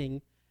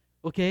something,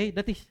 okay,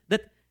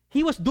 that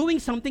he was doing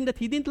something that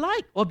he didn't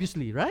like,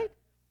 obviously, right?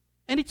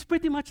 And it's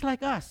pretty much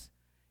like us.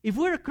 If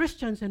we're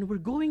Christians and we're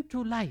going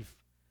through life,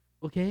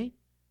 okay,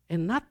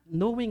 and not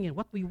knowing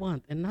what we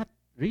want and not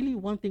really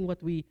wanting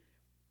what we,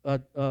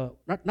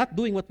 not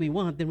doing what we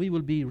want, then we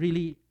will be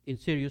really in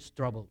serious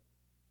trouble.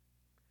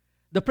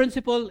 The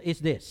principle is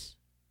this.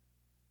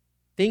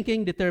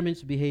 Thinking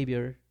determines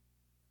behavior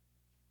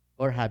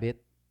or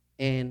habit,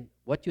 and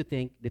what you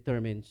think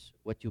determines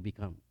what you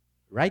become.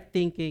 Right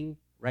thinking,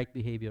 right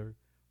behavior.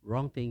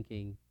 Wrong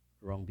thinking,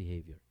 wrong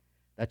behavior.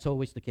 That's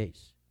always the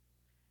case.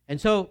 And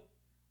so,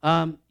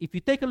 if you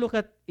take a look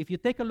at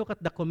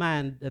the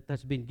command that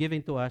has been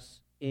given to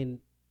us in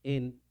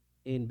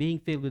being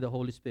filled with the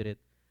Holy Spirit,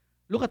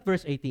 look at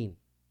verse 18.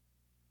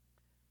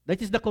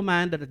 That is the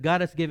command that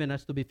God has given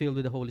us to be filled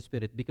with the Holy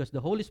Spirit, because the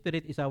Holy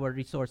Spirit is our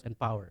resource and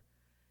power.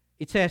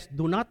 It says,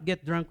 do not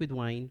get drunk with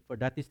wine, for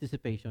that is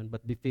dissipation,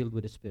 but be filled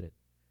with the Spirit.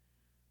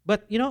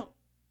 But,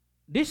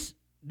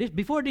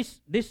 before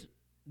this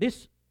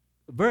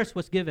verse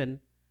was given,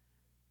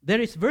 there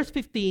is verse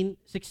 15,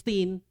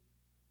 16,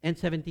 and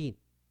 17.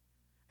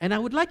 And I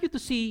would like you to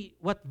see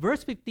what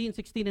verse 15,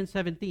 16, and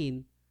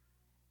 17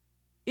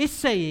 is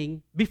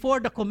saying before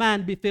the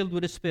command, be filled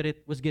with the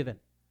Spirit, was given.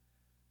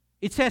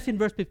 It says in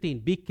verse 15,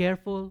 be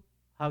careful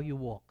how you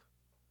walk,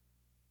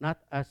 not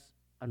as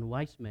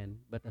unwise men,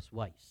 but as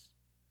wise,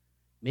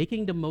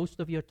 making the most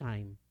of your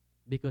time,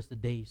 because the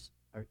days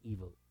are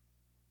evil.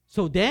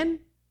 So then,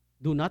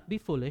 do not be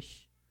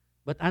foolish,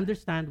 but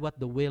understand what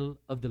the will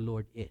of the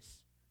Lord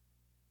is.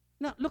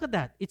 Now, look at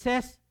that. It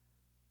says,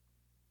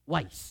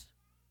 wise.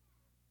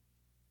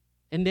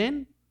 And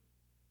then,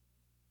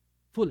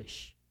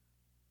 foolish.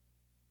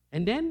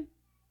 And then,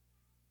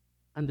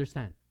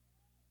 understand.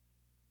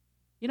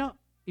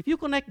 If you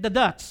connect the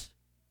dots,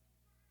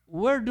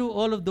 where do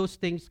all of those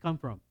things come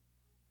from?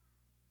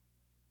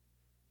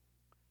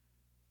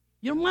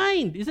 Your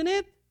mind, isn't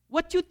it?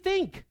 What you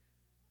think.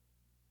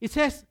 It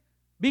says,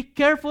 be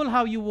careful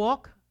how you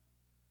walk,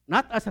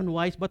 not as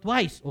unwise, but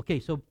wise. Okay,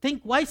 so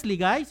think wisely,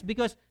 guys,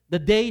 because the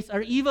days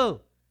are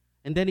evil.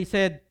 And then he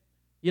said,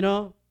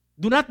 do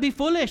not be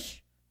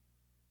foolish.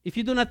 If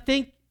you do not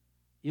think,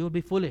 you will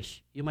be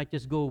foolish. You might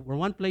just go from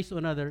one place to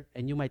another,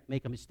 and you might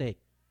make a mistake.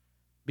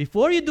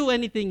 Before you do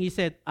anything, he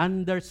said,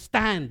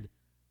 understand.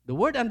 The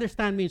word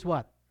understand means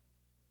what?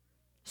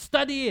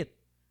 Study it.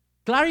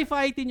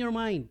 Clarify it in your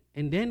mind.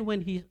 And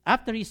then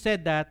after he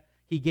said that,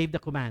 he gave the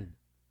command.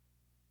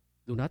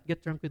 Do not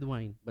get drunk with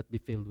wine, but be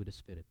filled with the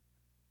Spirit.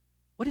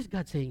 What is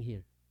God saying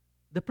here?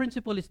 The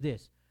principle is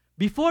this.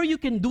 Before you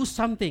can do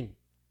something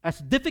as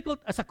difficult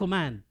as a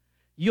command,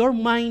 your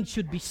mind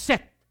should be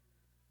set.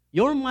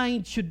 Your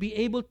mind should be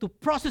able to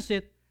process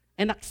it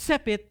and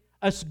accept it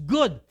as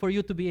good for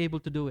you to be able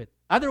to do it.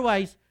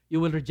 Otherwise, you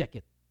will reject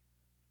it.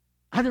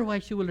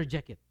 Otherwise, you will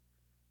reject it.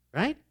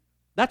 Right?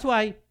 That's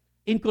why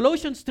in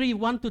Colossians 3,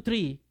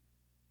 1-3,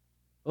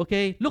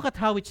 okay, look at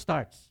how it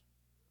starts.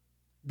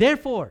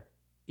 Therefore,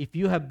 if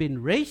you have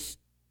been raised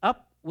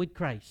up with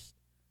Christ,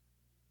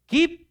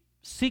 keep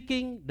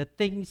seeking the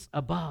things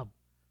above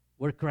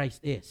where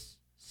Christ is,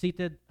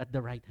 seated at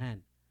the right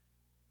hand.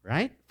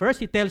 Right? First,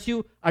 he tells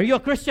you, are you a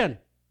Christian?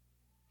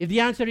 If the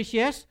answer is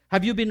yes,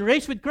 have you been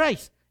raised with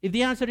Christ? If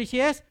the answer is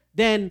yes,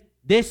 then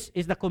this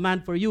is the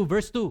command for you.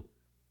 Verse 2,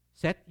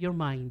 set your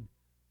mind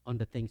on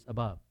the things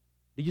above.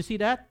 Did you see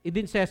that? It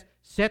didn't say,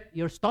 set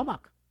your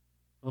stomach.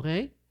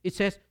 Okay? It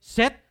says,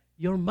 set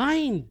your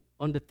mind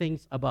on the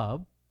things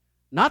above,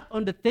 not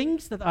on the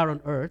things that are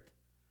on earth,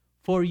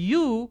 for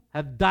you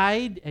have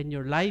died and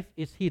your life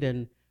is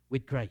hidden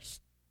with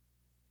Christ.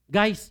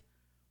 Guys,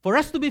 for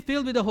us to be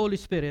filled with the Holy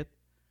Spirit,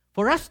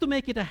 for us to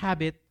make it a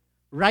habit,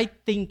 right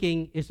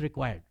thinking is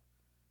required.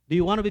 Do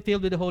you want to be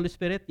filled with the Holy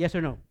Spirit? Yes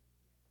or no?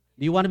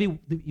 Do you want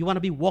to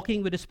be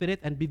walking with the Spirit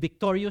and be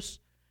victorious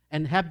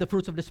and have the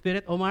fruits of the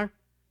Spirit, Omar?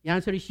 The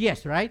answer is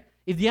yes, right?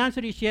 If the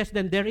answer is yes,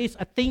 then there is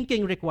a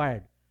thinking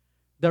required.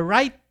 The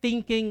right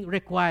thinking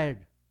required.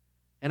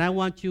 And I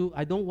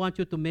don't want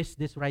you to miss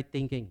this right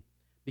thinking.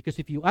 Because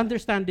if you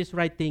understand this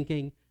right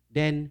thinking,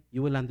 then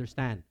you will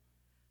understand.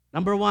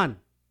 Number one,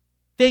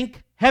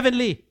 think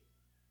heavenly.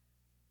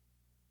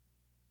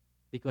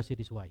 Because it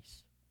is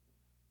wise.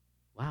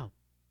 Wow.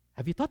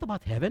 Have you thought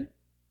about heaven?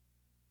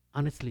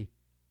 Honestly.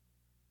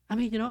 I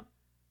mean,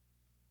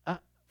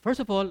 first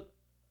of all,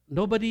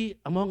 nobody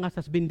among us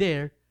has been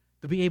there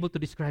to be able to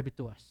describe it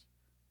to us.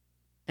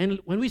 And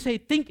when we say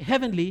think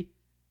heavenly,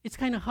 it's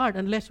kind of hard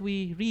unless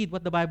we read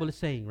what the Bible is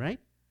saying, right?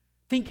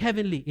 Think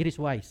heavenly, it is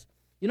wise.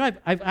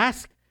 I've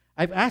asked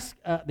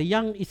the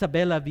young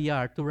Isabella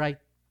VR to write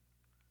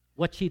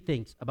what she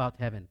thinks about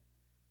heaven,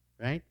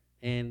 right?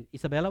 And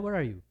Isabella, where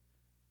are you?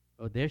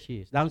 Oh, there she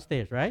is,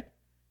 downstairs, right?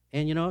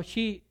 And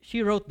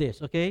she wrote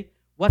this, okay?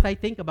 What I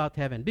think about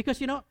heaven. Because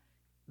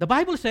the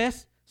Bible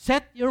says,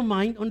 set your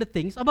mind on the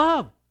things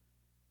above.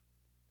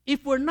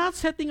 If we're not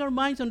setting our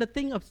minds on the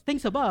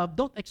things above,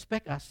 don't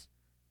expect us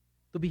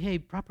to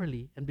behave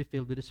properly and be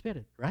filled with the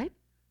Spirit, right?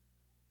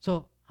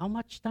 So, how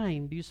much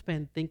time do you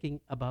spend thinking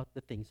about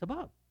the things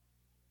above?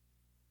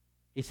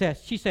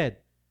 She said,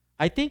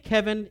 I think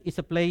heaven is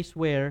a place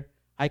where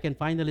I can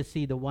finally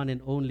see the one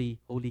and only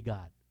holy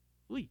God.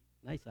 Uy,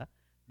 nice, huh?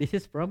 This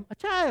is from a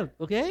child,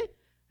 okay?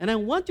 And I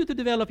want you to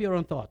develop your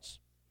own thoughts.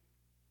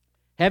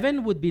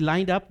 Heaven would be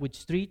lined up with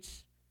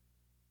streets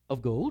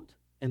of gold,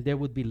 and there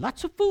would be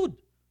lots of food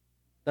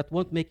that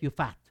won't make you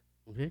fat,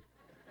 okay?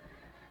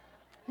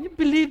 Can you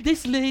believe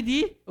this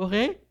lady,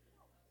 okay?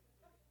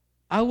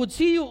 I would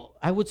see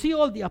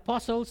all the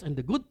apostles and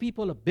the good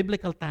people of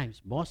biblical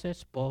times,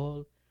 Moses,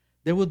 Paul.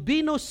 There would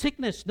be no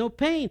sickness, no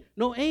pain,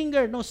 no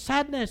anger, no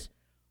sadness.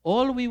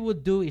 All we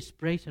would do is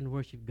praise and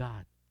worship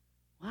God.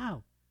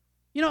 Wow.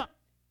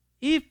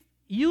 If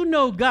you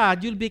know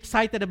God, you'll be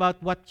excited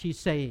about what she's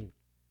saying.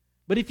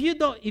 But if you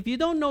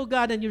don't know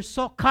God and you're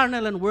so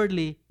carnal and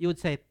worldly, you would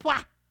say,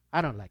 "Pwah,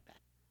 I don't like that.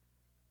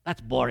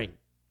 That's boring."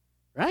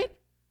 Right?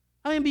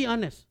 I mean, be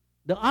honest.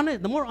 The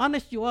more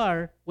honest you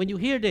are when you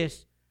hear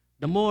this,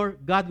 the more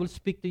God will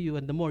speak to you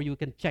and the more you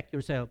can check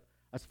yourself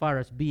as far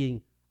as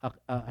being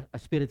a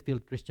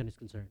Spirit-filled Christian is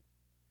concerned.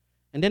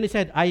 And then he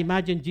said, I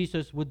imagine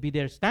Jesus would be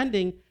there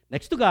standing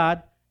next to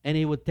God and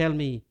he would tell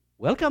me,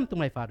 welcome to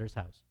my Father's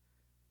house.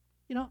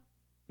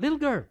 Little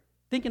girl,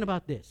 thinking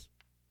about this.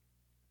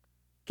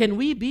 Can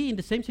we be in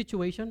the same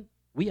situation,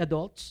 we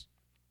adults?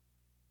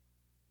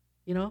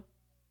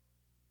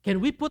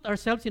 Can we put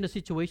ourselves in a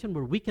situation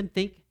where we can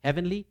think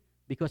heavenly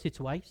because it's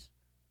wise?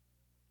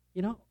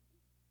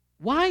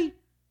 Why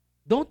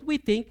don't we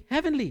think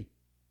heavenly?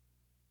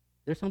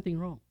 There's something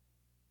wrong.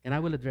 And I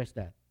will address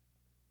that.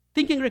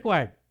 Thinking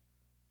required.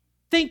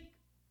 Think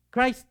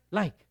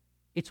Christ-like.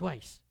 It's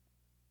wise.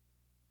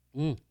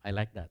 I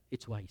like that.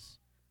 It's wise.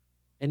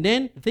 And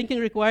then, thinking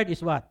required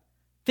is what?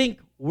 Think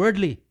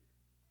worldly.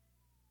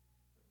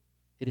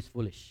 It is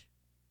foolish.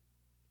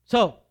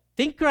 So,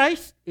 think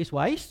Christ is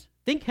wise.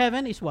 Think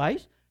heaven is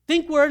wise.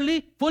 Think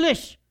worldly,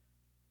 foolish.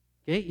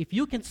 Okay? If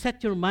you can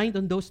set your mind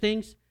on those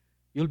things,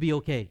 you'll be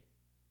okay.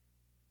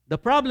 The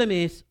problem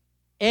is,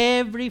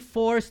 every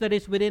force that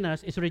is within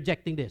us is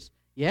rejecting this.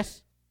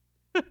 Yes?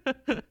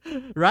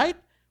 Right?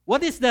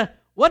 What is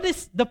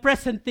the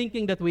present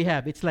thinking that we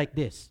have? It's like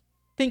this.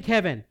 Think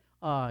heaven.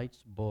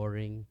 It's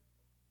boring.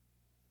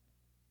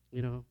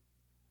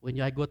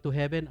 When I go to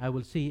heaven, I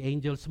will see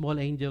angels, small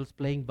angels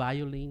playing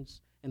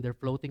violins, and they're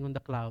floating on the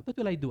cloud. What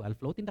will I do? I'll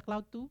float in the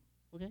cloud too?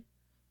 Okay?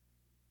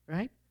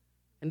 Right?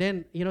 And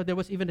then, there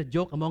was even a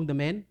joke among the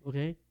men,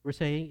 okay? We're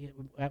saying,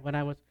 when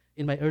I was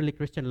in my early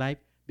Christian life,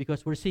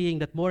 because we're seeing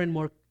that more and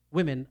more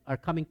women are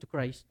coming to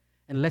Christ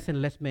and less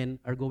men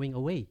are going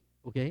away,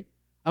 okay?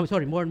 I'm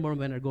sorry, more and more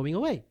men are going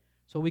away.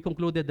 So we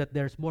concluded that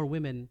there's more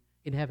women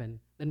in heaven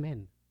than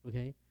men,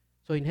 okay?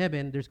 So in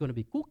heaven, there's going to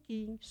be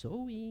cooking,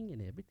 sewing,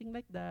 and everything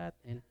like that.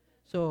 And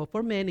so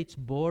for men, it's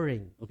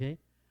boring, okay?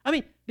 I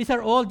mean, these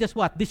are all just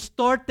what?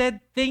 Distorted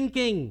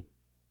thinking,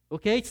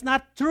 okay? It's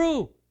not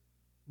true.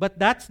 But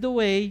that's the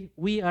way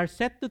we are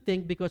set to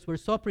think because we're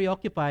so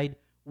preoccupied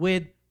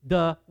with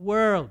the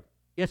world.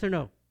 Yes or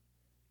no?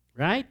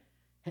 Right?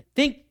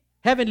 Think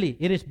heavenly.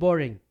 It is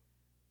boring.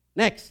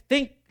 Next,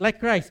 think like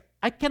Christ.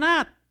 I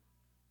can't.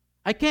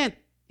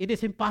 It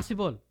is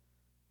impossible.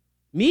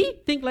 Me?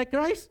 Think like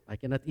Christ? I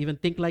cannot even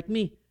think like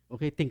me.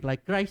 Okay, think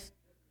like Christ.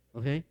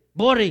 Okay?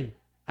 Boring.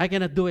 I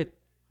cannot do it.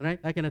 Right?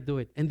 I cannot do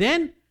it. And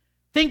then,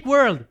 think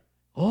world.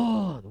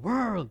 Oh, the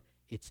world.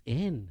 It's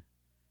in.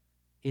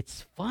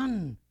 It's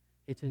fun.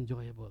 It's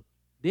enjoyable.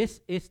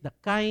 This is the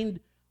kind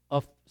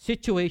of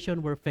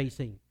situation we're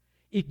facing.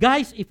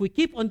 Guys, if we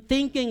keep on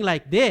thinking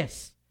like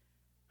this,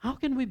 how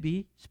can we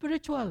be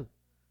spiritual?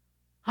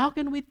 How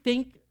can we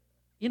think,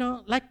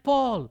 like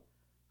Paul?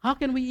 How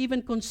can we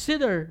even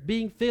consider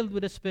being filled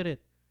with the Spirit?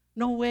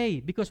 No way,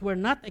 because we're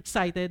not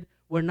excited.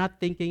 We're not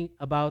thinking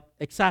about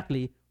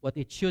exactly what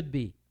it should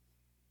be.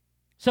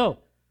 So,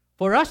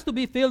 for us to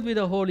be filled with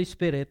the Holy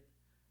Spirit,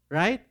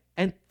 right,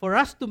 and for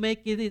us to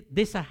make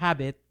this a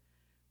habit,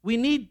 we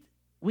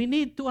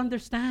need to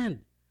understand.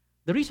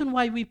 The reason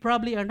why we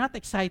probably are not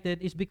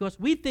excited is because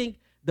we think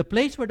the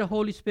place where the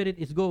Holy Spirit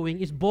is going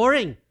is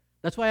boring.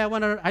 That's why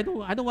I don't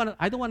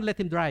want to let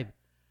him drive.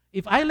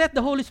 If I let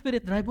the Holy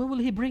Spirit drive, where will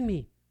he bring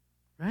me?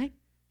 Right?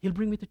 He'll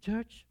bring me to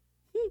church.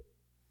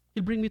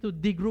 He'll bring me to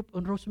D group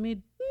on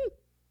Rosemead.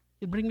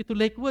 He'll bring me to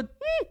Lakewood.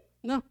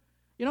 No.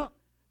 You know,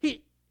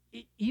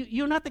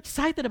 you're not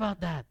excited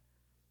about that.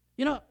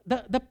 You know,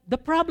 the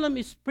problem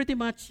is pretty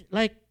much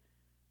like,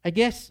 I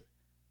guess,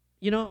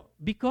 you know,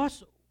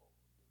 because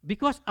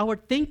our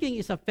thinking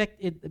is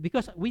affected,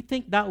 because we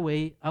think that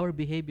way, our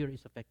behavior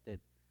is affected.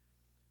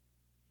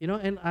 You know,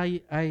 and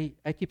I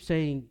keep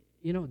saying,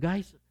 you know,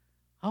 guys,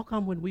 how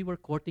come when we were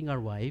courting our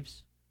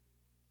wives,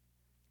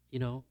 you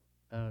know,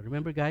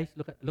 remember guys,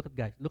 look at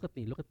guys, look at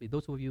me,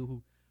 those of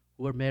you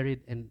who are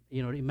married, and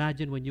you know,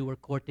 imagine when you were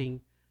courting,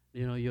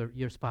 you know,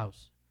 your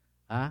spouse.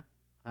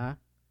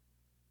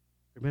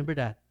 Remember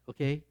that,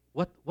 okay?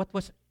 What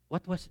was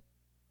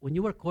when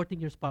you were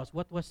courting your spouse,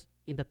 what was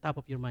in the top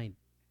of your mind?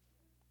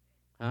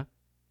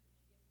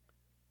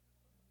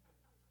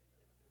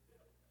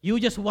 You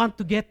just want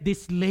to get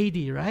this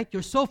lady, right?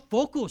 You're so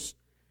focused.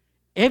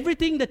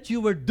 Everything that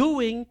you were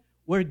doing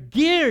were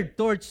geared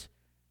towards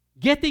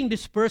getting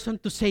this person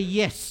to say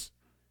yes.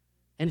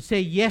 And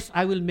say, yes,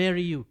 I will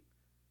marry you.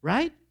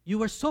 Right? You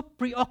were so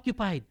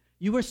preoccupied.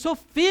 You were so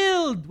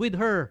filled with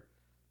her.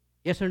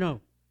 Yes or no?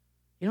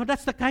 You know,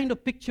 that's the kind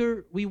of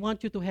picture we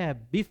want you to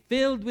have. Be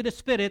filled with the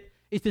Spirit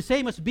is the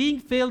same as being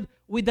filled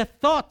with the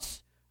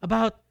thoughts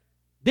about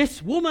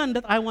this woman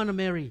that I want to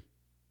marry.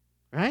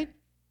 Right?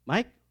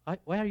 Mike,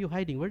 why are you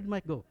hiding? Where did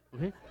Mike go?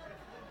 Okay.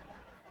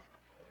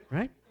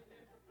 Right?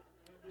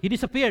 He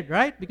disappeared,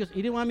 right? Because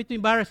he didn't want me to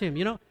embarrass him,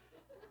 you know.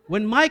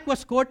 When Mike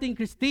was courting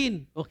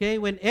Christine, okay,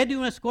 when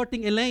Edwin was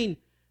courting Elaine,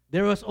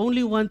 there was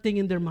only one thing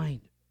in their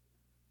mind.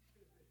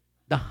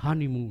 The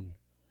honeymoon.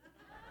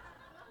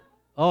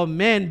 Oh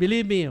man,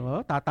 believe me,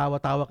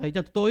 tatawa-tawa kayo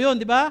dyan. Totoo yun,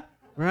 di ba?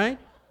 Right?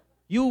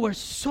 You were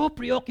so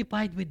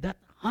preoccupied with that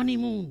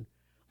honeymoon.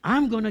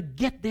 I'm going to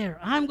get there.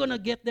 I'm going to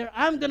get there.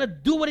 I'm going to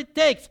do what it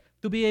takes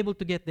to be able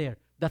to get there.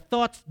 The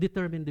thoughts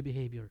determine the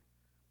behavior.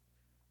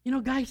 You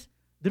know, guys,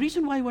 the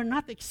reason why we're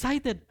not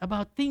excited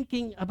about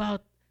thinking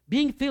about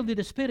being filled with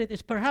the Spirit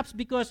is perhaps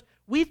because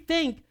we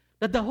think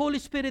that the Holy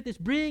Spirit is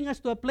bringing us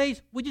to a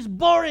place which is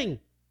boring.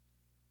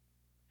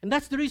 And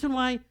that's the reason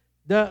why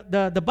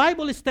the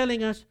Bible is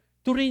telling us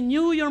to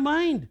renew your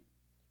mind.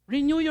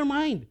 Renew your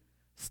mind.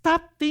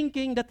 Stop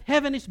thinking that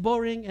heaven is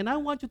boring, and I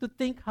want you to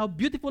think how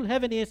beautiful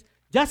heaven is,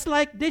 just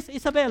like this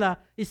Isabella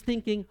is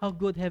thinking how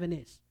good heaven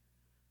is.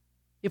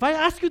 If I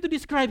ask you to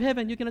describe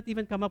heaven, you cannot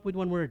even come up with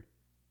one word.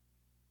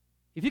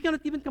 If you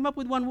cannot even come up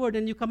with one word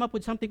and you come up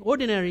with something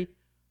ordinary,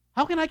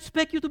 how can I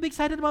expect you to be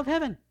excited about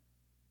heaven?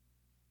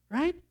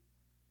 Right?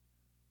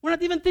 We're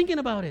not even thinking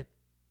about it.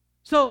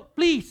 So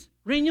please,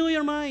 renew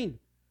your mind.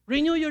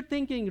 Renew your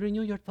thinking.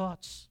 Renew your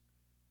thoughts.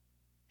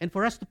 And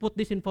for us to put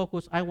this in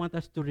focus, I want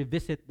us to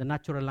revisit the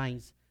natural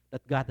lines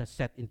that God has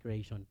set in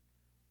creation.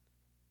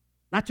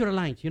 Natural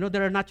lines. You know,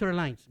 there are natural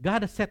lines.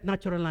 God has set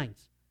natural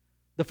lines.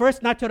 The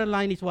first natural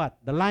line is what?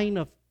 The line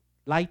of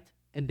light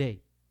and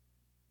day.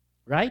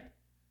 Right?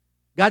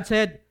 God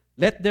said,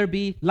 let there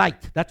be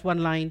light. That's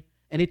one line.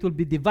 And it will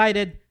be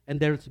divided, and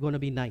there's going to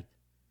be night.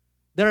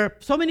 There are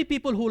so many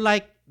people who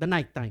like the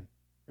nighttime.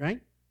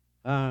 Right?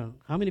 How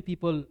many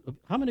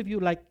of you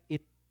like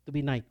it to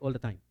be night all the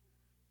time?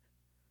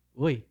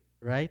 Uy,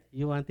 right?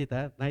 You want it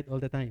at night all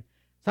the time.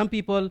 Some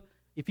people,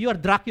 if you are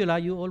Dracula,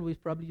 you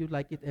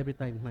like it every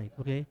time night.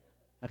 Okay?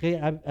 Okay,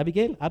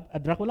 Abigail,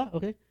 Dracula,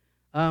 okay?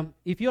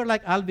 If you're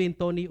like Alvin,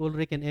 Tony,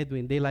 Ulrich, and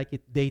Edwin, they like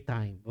it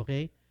daytime,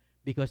 okay?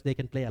 Because they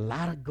can play a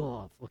lot of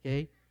golf,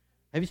 okay?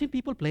 Have you seen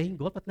people playing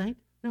golf at night?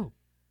 No,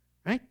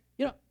 right?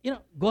 You know,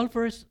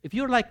 golfers, if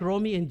you're like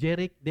Romy and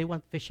Jerick, they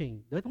want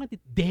fishing. They want it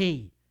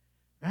day,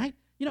 right?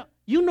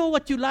 You know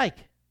what you like.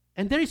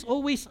 And there is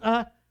always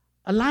a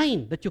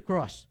line that you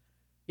cross.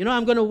 You know,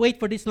 I'm going to wait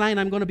for this line.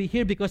 I'm going to be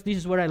here because this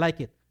is where I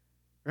like it,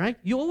 right?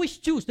 You always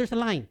choose. There's a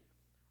line.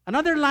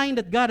 Another line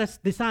that God has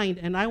designed,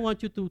 and I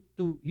want you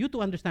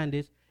to understand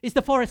this, is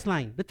the forest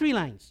line, the tree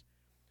lines.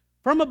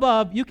 From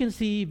above, you can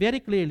see very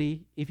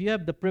clearly, if you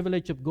have the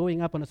privilege of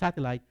going up on a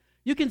satellite,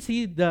 you can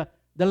see the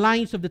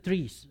lines of the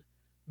trees.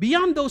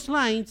 Beyond those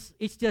lines,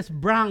 it's just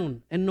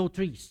brown and no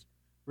trees,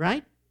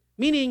 right?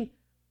 Meaning,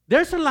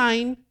 there's a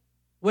line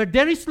where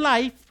there is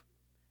life,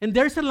 and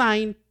there's a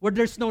line where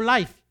there's no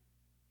life.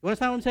 You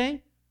understand what I'm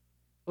saying?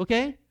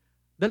 Okay?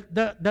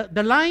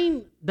 The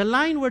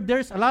line where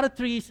there's a lot of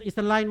trees is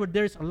the line where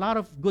there's a lot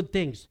of good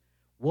things.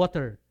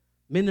 Water,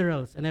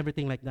 minerals, and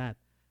everything like that.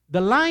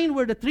 The line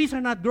where the trees are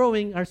not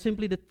growing are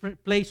simply the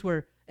place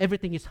where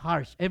everything is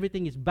harsh,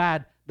 everything is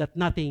bad, that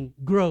nothing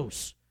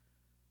grows.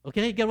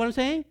 Okay? Get what I'm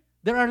saying?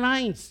 There are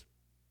lines.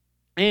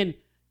 And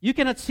you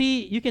can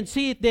see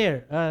it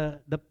there.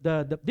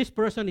 This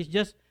person is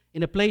just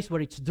in a place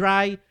where it's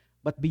dry,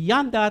 but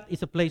beyond that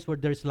is a place where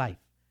there's life.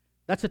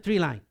 That's a tree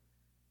line.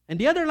 And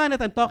the other line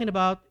that I'm talking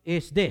about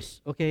is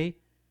this, okay?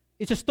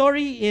 It's a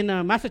story in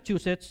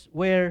Massachusetts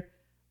where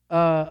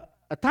a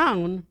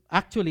town,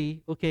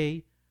 actually,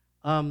 okay,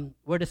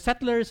 where the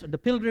settlers, the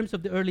pilgrims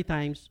of the early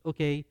times,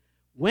 okay,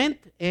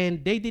 went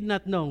and they did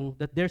not know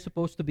that there's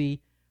supposed to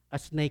be a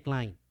snake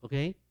line,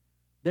 okay?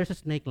 There's a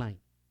snake line.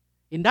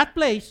 In that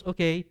place,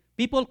 okay,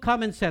 people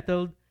come and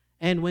settled,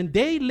 and when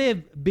they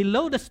live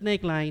below the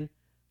snake line,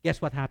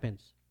 guess what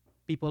happens?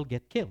 People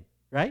get killed,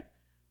 right?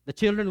 The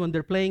children, when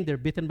they're playing, they're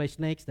bitten by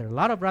snakes. There are a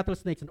lot of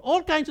rattlesnakes, and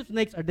all kinds of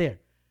snakes are there.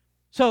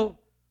 So,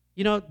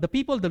 the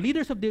people, the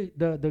leaders of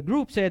the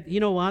group said, you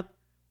know what?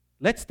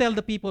 Let's tell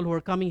the people who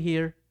are coming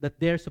here that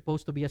there's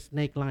supposed to be a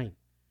snake line.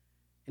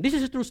 And this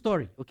is a true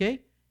story,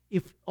 okay?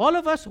 If all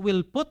of us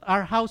will put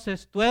our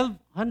houses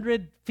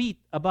 1,200 feet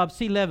above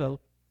sea level,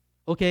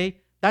 okay,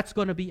 that's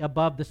going to be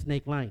above the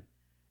snake line.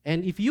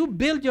 And if you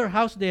build your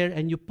house there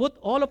and you put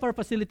all of our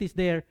facilities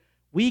there,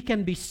 we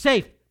can be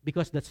safe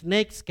because the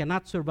snakes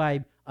cannot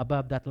survive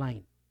above that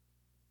line.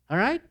 All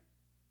right?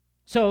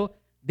 So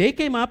they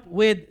came up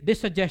with this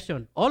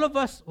suggestion. All of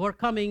us who are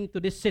coming to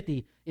this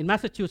city in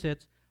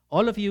Massachusetts,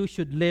 all of you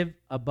should live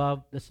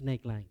above the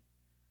snake line.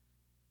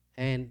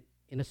 And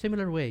in a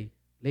similar way,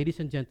 ladies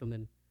and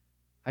gentlemen,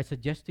 I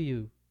suggest to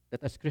you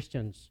that as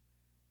Christians,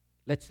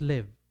 let's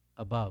live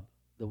above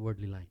the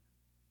worldly line.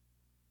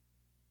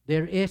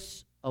 There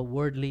is a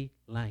worldly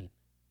line.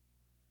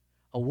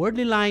 A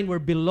worldly line where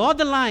below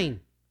the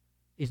line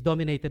is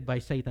dominated by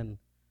Satan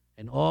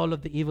and all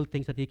of the evil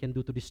things that he can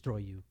do to destroy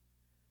you.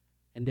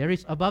 And there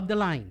is above the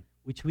line,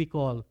 which we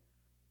call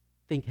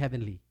think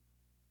heavenly,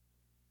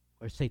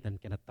 where Satan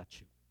cannot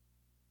touch you.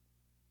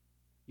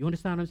 You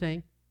understand what I'm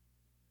saying?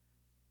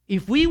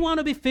 If we want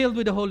to be filled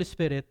with the Holy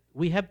Spirit,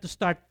 we have to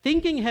start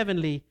thinking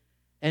heavenly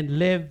and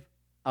live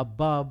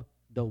above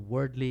the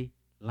worldly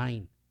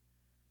line.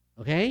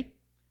 Okay?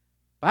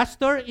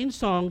 Pastor in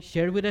song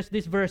shared with us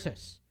these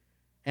verses.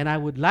 And I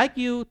would like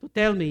you to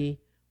tell me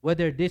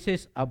whether this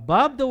is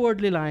above the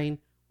worldly line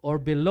or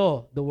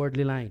below the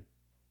worldly line.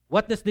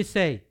 What does this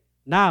say?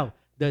 Now,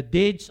 the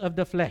deeds of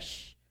the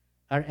flesh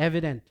are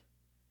evident.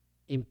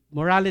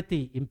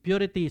 Immorality,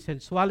 impurity,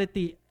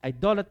 sensuality,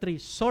 idolatry,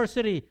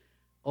 sorcery,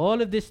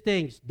 all of these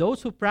things.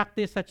 Those who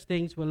practice such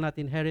things will not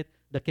inherit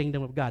the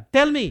kingdom of God.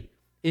 Tell me,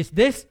 is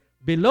this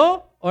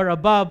below or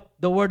above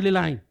the worldly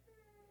line?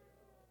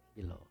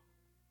 Below.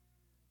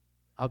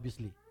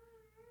 Obviously.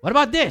 What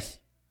about this?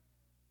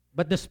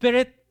 But the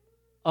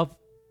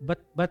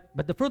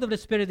fruit of the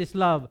Spirit is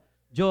love,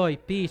 joy,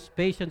 peace,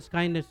 patience,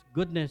 kindness,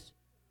 goodness.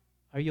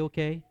 Are you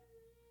okay?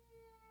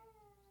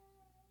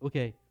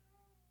 Okay.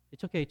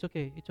 It's okay,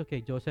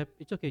 Joseph.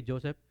 It's okay,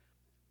 Joseph.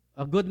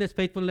 Goodness,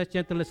 faithfulness,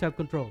 gentleness,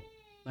 self-control.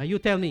 Now you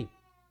tell me,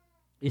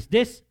 is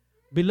this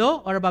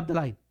below or above the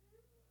line?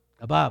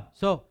 Above.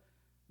 So,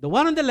 the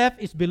one on the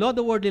left is below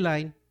the worldly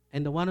line,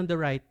 and the one on the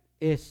right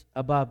is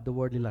above the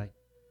worldly line.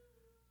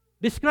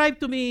 Describe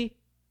to me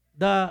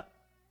the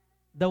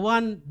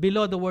one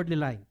below the worldly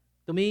line.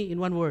 To me, in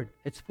one word,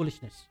 it's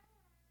foolishness.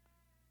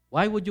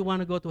 Why would you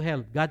want to go to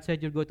hell? God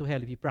said you'll go to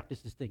hell if you practice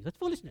these things. That's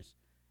foolishness.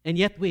 And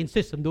yet we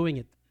insist on doing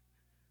it.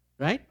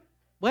 Right?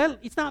 Well,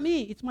 it's not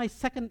me. It's my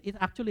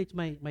it's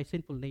my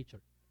sinful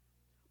nature.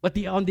 But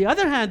on the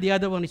other hand, the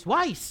other one is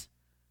wise.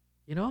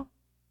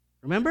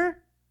 Remember?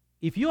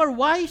 If you are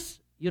wise,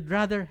 you'd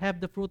rather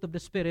have the fruit of the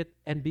Spirit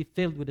and be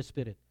filled with the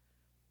Spirit.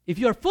 If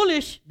you're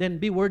foolish, then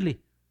be worldly.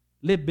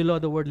 Live below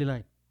the worldly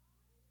line.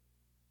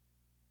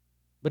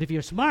 But if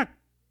you're smart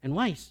and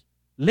wise,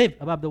 live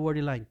above the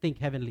worldly line. Think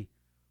heavenly.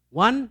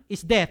 One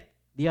is death,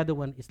 the other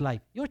one is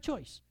life. Your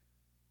choice.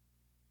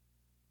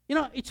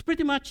 It's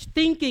pretty much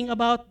thinking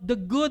about the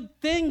good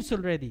things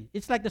already.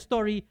 It's like the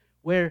story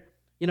where,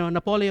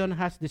 Napoleon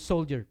has this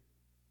soldier.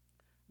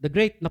 The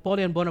great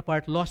Napoleon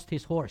Bonaparte lost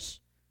his horse.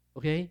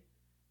 Okay?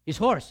 His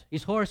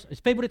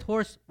favorite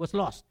horse was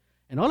lost.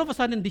 And all of a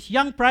sudden, this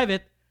young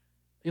private,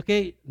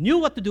 knew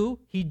what to do.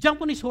 He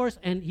jumped on his horse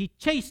and he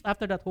chased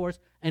after that horse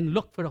and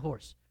looked for the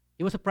horse.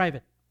 He was a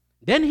private.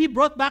 Then he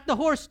brought back the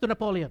horse to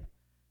Napoleon.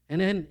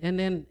 And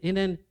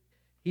then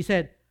he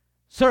said,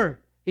 "Sir,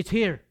 it's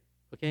here."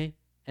 Okay?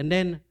 And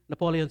then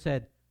Napoleon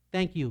said,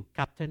 "Thank you,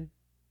 Captain."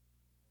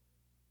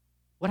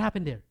 What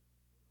happened there?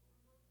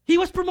 He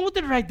was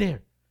promoted right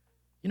there.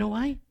 You know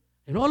why?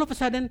 And all of a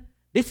sudden,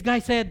 this guy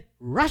said,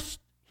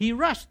 He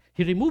rushed.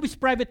 He removed his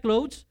private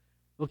clothes.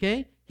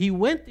 Okay? He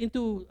went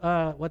into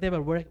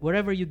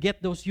wherever you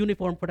get those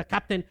uniforms for the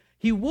captain.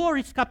 He wore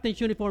his captain's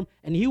uniform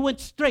and he went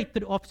straight to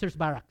the officer's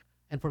barrack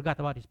and forgot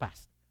about his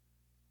past.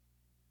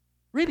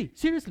 Really,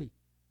 seriously.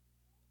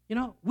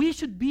 We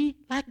should be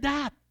like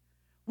that.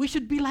 We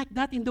should be like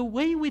that in the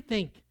way we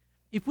think.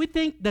 If we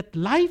think that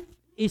life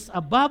is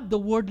above the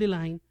worldly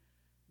line,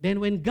 then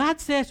when God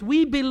says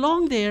we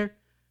belong there,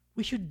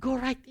 we should go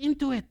right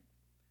into it.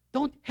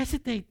 Don't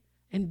hesitate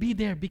and be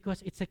there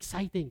because it's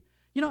exciting.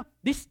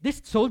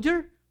 This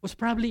soldier was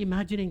probably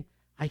imagining,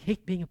 I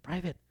hate being a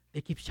private.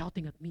 They keep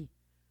shouting at me.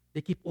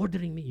 They keep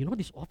ordering me.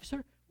 This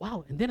officer?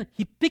 Wow. And then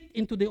he picked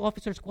into the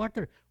officer's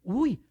quarter.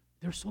 Ooh,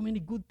 there's so many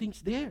good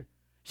things there.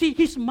 See,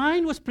 his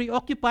mind was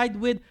preoccupied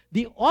with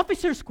the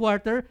officer's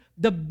quarter,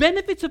 the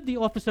benefits of the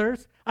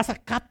officers. As a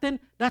captain,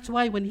 that's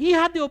why when he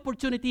had the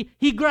opportunity,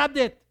 he grabbed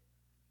it.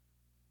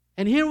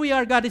 And here we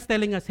are, God is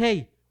telling us,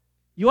 hey,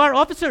 you are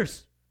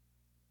officers.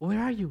 Where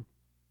are you?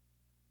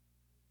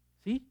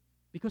 See?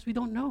 Because we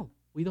don't know.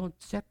 We don't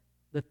set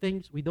the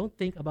things, we don't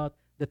think about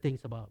the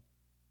things above.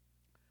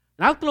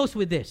 And I'll close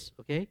with this,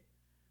 okay?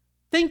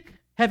 Think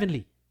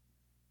heavenly.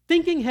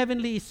 Thinking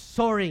heavenly is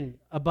soaring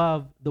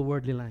above the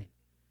worldly line.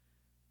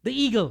 The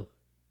eagle,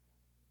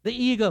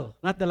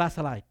 not the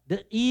lasalite,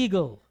 the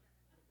eagle.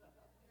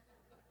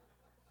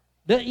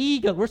 The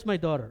eagle, where's my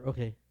daughter?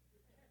 Okay.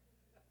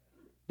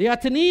 The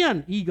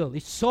Athenian eagle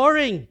is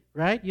soaring,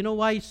 right? You know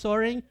why he's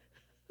soaring?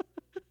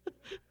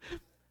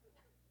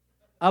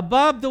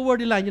 Above the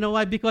worldly line. You know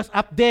why? Because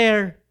up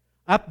there,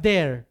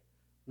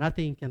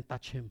 nothing can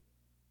touch him.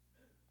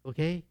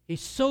 Okay?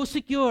 He's so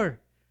secure.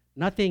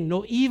 Nothing,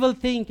 no evil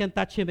thing can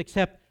touch him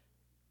except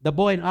the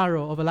bow and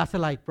arrow of a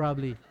lasalite,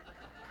 probably.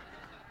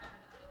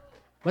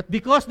 But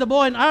because the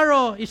bow and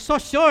arrow is so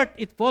short,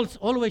 it falls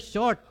always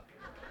short.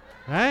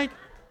 Right?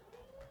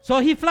 So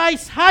he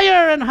flies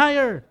higher and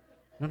higher.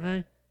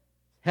 Okay?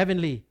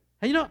 Heavenly.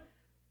 And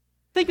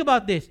think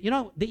about this.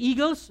 The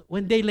eagles,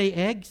 when they lay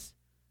eggs,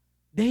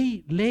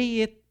 they lay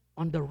it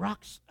on the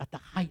rocks at a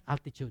high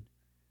altitude.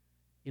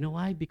 You know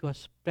why?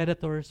 Because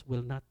predators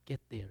will not get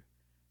there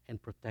and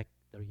protect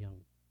their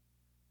young.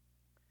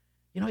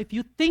 If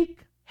you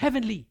think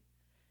heavenly,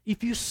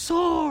 if you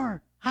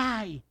soar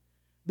high,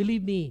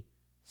 believe me,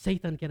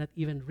 Satan cannot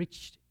even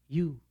reach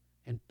you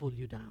and pull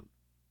you down.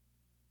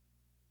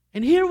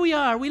 And here we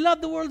are. We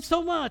love the world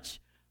so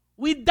much.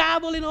 We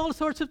dabble in all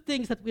sorts of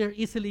things that we are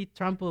easily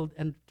trampled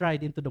and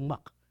tried into the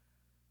muck.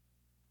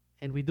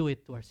 And we do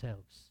it to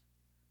ourselves.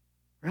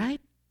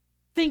 Right?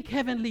 Think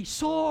heavenly.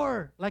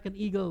 Soar like an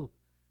eagle.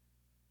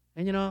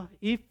 And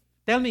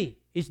tell me,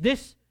 is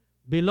this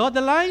below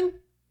the line,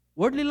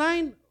 worldly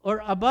line,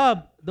 or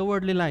above the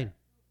worldly line?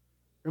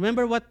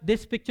 Remember what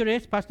this picture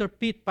is? Pastor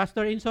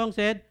Insong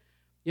said,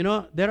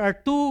 there are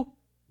two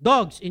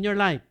dogs in your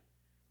life.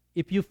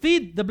 If you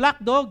feed the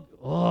black dog,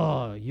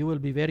 you will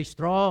be very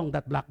strong,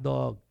 that black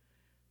dog.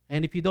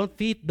 And if you don't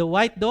feed the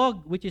white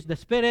dog, which is the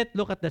spirit,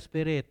 look at the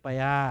spirit,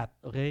 payat,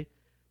 okay?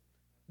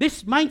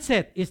 This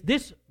mindset, is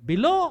this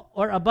below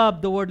or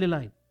above the worldly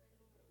line?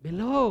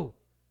 Below.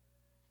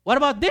 What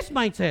about this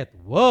mindset?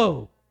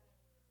 Whoa.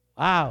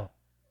 Wow.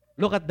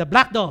 Look at the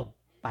black dog,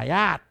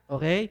 payat,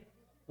 okay?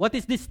 What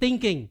is this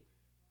thinking?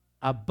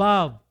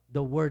 Above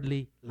the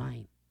worldly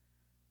line.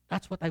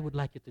 That's what I would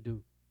like you to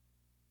do.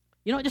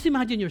 Just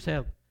imagine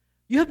yourself.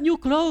 You have new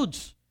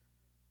clothes.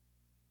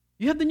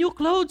 You have the new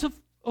clothes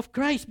of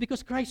Christ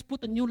because Christ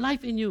put a new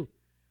life in you.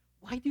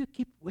 Why do you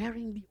keep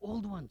wearing the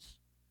old ones?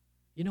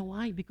 You know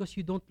why? Because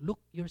you don't look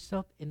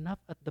yourself enough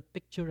at the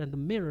picture and the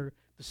mirror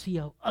to see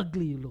how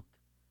ugly you look.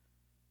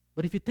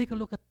 But if you take a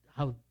look at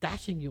how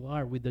dashing you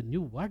are with the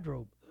new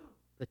wardrobe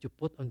that you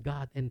put on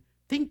God and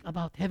think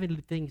about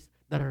heavenly things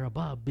that are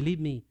above, believe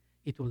me,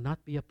 it will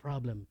not be a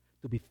problem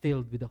to be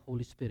filled with the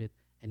Holy Spirit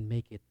and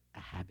make it a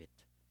habit.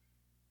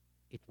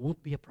 It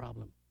won't be a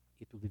problem.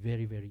 It will be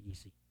very, very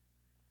easy.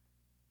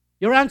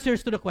 Your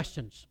answers to the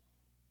questions.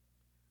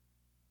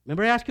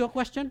 Remember I asked you a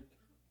question?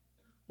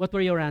 What were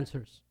your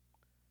answers?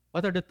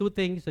 What are the two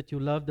things that you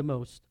love the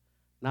most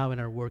now and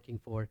are working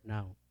for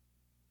now?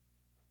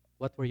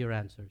 What were your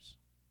answers?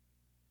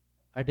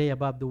 Are they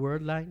above the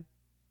world line,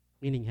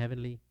 meaning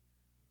heavenly,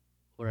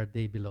 or are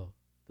they below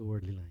the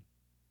worldly line?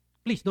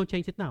 Please don't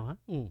change it now.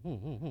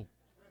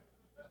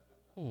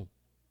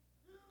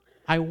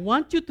 I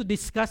want you to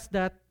discuss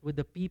that with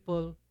the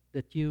people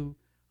that you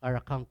are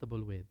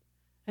accountable with.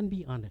 And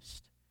be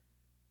honest.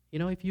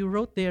 If you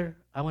wrote there,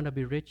 I want to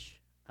be rich,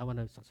 I want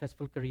a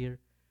successful career,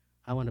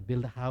 I want to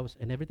build a house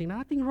and everything,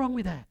 nothing wrong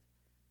with that.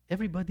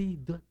 Everybody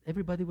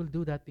will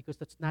do that because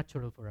that's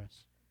natural for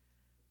us.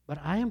 But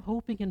I am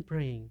hoping and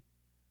praying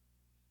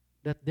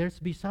that there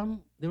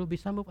will be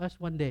some of us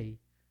one day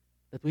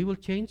that we will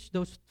change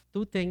those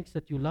two things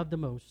that you love the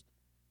most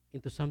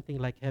into something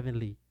like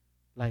heavenly,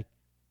 like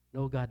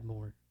know God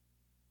more,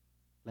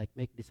 like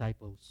make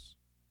disciples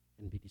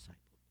and be discipled.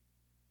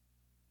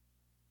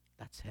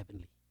 That's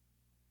heavenly.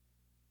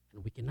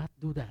 And we cannot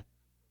do that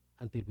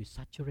until we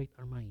saturate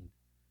our mind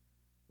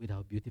with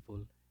how beautiful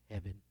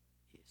heaven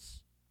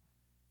is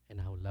and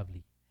how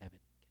lovely heaven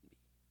can be.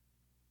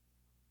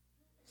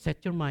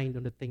 Set your mind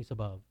on the things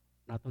above,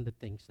 not on the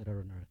things that are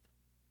on earth.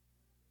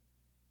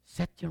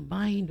 Set your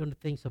mind on the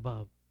things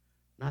above,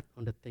 not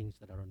on the things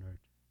that are on earth.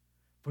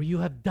 For you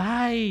have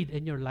died,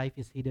 and your life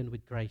is hidden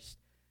with Christ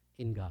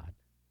in God.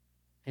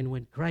 And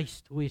when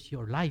Christ, who is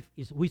our life,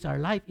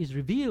 is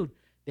revealed,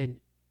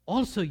 then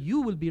also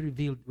you will be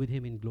revealed with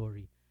him in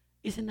glory.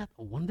 Isn't that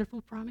a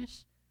wonderful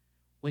promise?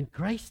 When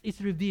Christ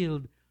is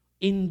revealed,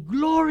 in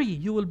glory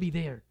you will be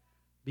there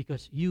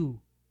because you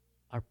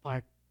are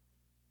part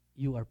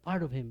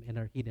of him and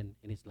are hidden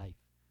in his life.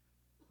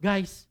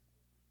 Guys,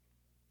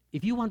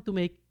 if you want to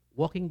make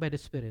walking by the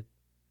Spirit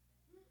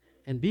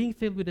and being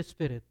filled with the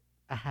Spirit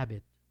a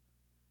habit,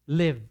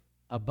 live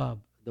above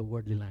the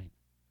worldly line.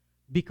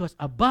 Because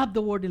above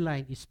the worldly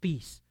line is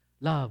peace,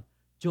 love,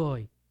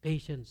 joy,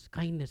 patience,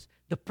 kindness,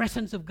 the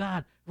presence of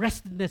God,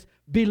 restfulness.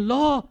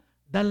 Below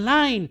the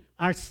line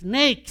are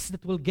snakes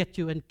that will get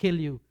you and kill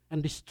you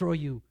and destroy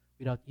you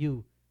without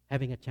you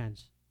having a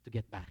chance to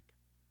get back.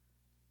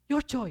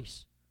 Your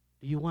choice.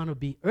 Do you want to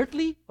be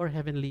earthly or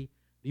heavenly?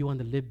 Do you want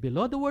to live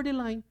below the worldly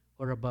line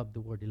or above the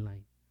worldly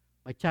line?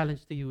 My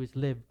challenge to you is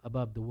live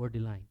above the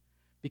worldly line.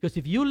 Because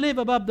if you live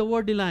above the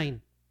worldly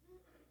line,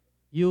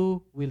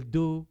 you will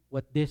do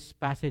what this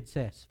passage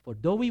says. For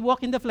though we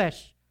walk in the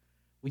flesh,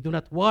 we do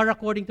not war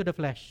according to the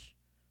flesh.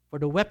 For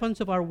the weapons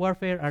of our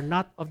warfare are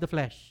not of the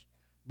flesh,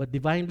 but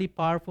divinely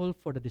powerful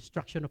for the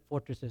destruction of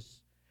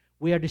fortresses.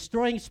 We are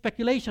destroying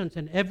speculations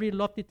and every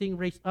lofty thing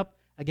raised up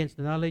against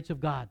the knowledge of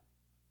God.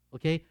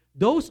 Okay?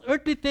 Those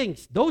earthly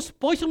things, those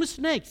poisonous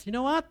snakes, you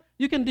know what?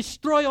 You can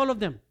destroy all of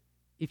them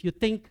if you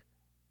think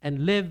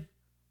and live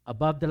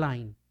above the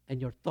line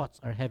and your thoughts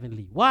are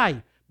heavenly.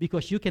 Why?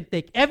 Because you can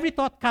take every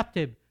thought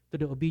captive to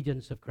the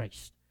obedience of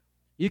Christ.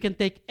 You can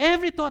take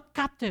every thought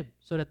captive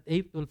so that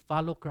it will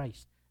follow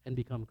Christ and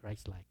become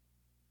Christ-like.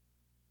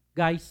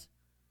 Guys,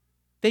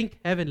 think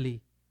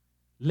heavenly.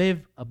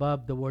 Live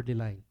above the worldly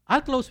line.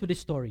 I'll close with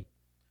this story.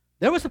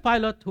 There was a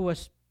pilot who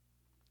was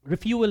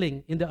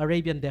refueling in the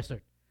Arabian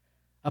desert.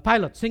 A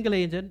pilot, single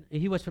engine.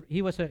 He was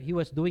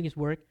doing his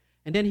work,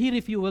 and then he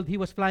refueled. He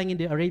was flying in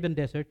the Arabian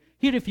desert.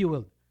 He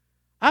refueled.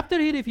 After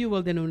he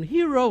refueled, and when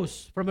he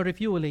rose from a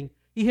refueling,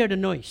 he heard a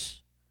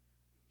noise.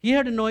 He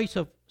heard a noise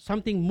of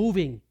something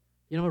moving,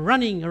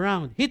 running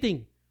around,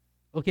 hitting.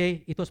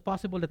 Okay, it was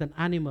possible that an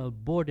animal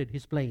boarded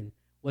his plane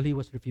while he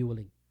was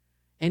refueling.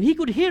 And he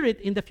could hear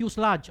it in the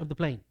fuselage of the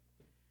plane.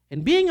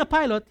 And being a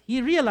pilot,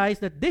 he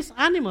realized that this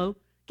animal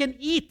can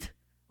eat,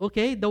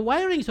 the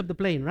wirings of the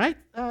plane, right,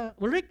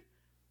 Ulrich?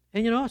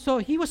 And, so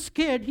he was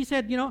scared. He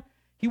said,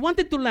 he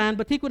wanted to land,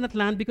 but he could not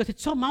land because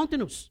it's so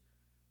mountainous,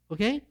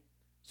 okay?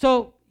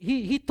 So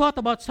he thought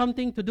about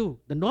something to do.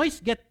 The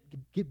noise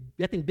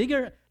getting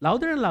bigger,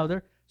 louder and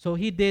louder, so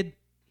he did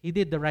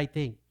the right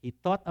thing. He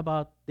thought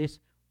about this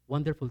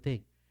wonderful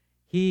thing.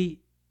 He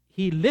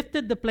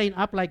lifted the plane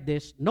up like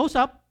this, nose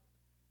up,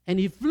 and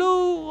he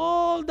flew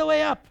all the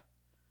way up,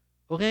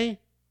 okay,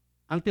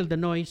 until the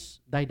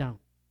noise died down.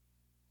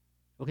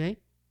 Okay?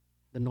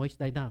 The noise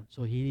died down.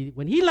 So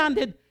when he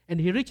landed and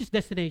he reached his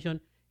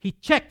destination, he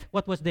checked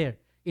what was there.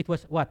 It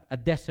was what? A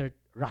desert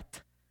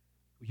rat.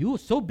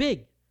 So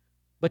big.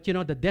 But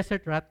the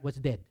desert rat was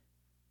dead.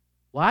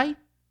 Why?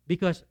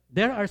 Because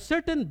there are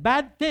certain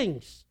bad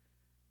things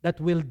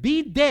that will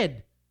be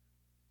dead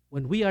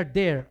when we are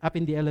there up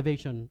in the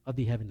elevation of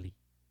the heavenly.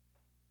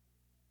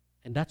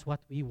 And that's what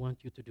we want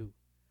you to do.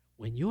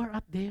 When you are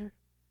up there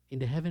in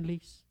the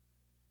heavenlies,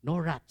 no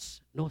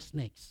rats, no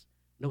snakes,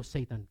 no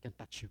Satan can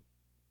touch you.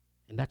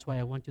 And that's why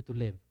I want you to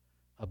live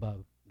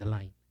above the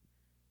line.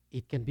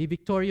 It can be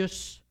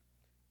victorious.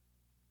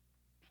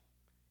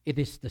 It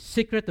is the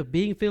secret of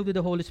being filled with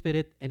the Holy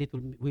Spirit, and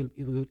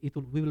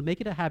we will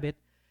make it a habit.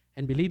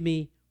 And believe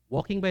me,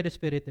 walking by the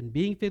Spirit and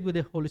being filled with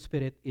the Holy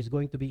Spirit is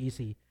going to be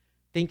easy.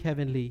 Think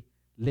heavenly,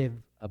 live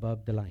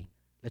above the line.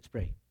 Let's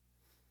pray.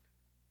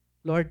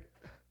 Lord,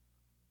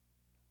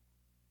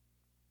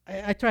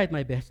 I tried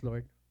my best,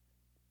 Lord.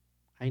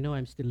 I know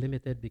I'm still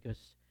limited because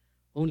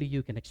only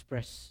you can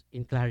express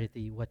in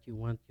clarity what you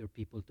want your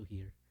people to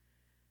hear.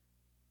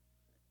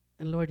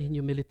 And Lord, in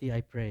humility,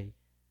 I pray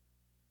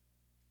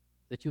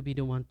that you be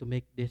the one to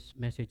make this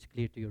message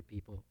clear to your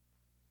people.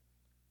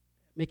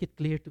 Make it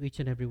clear to each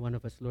and every one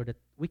of us, Lord, that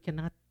we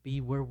cannot be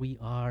where we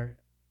are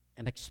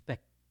and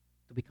expect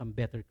to become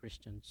better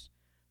Christians,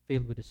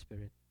 filled with the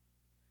Spirit.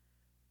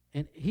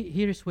 And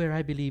here's where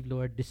I believe,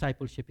 Lord,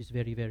 discipleship is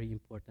very, very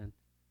important.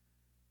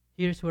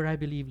 Here's where I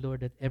believe,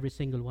 Lord, that every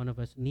single one of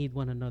us need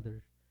one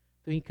another,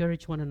 to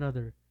encourage one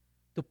another,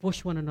 to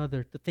push one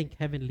another, to think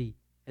heavenly,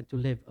 and to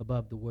live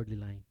above the worldly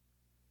line.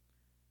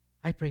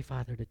 I pray,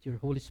 Father, that your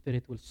Holy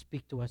Spirit will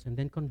speak to us and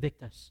then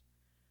convict us.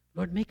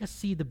 Lord, make us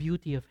see the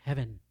beauty of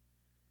heaven.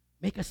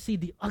 Make us see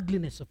the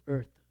ugliness of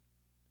earth.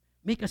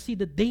 Make us see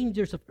the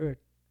dangers of earth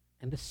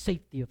and the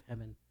safety of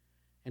heaven.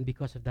 And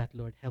because of that,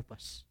 Lord, help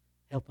us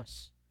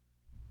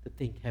to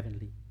think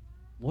heavenly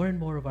more and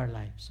more of our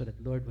lives, so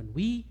that, Lord, when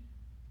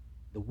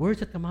the words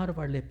that come out of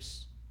our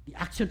lips, the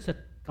actions that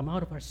come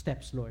out of our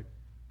steps, Lord,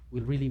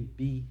 will really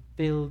be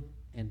filled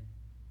and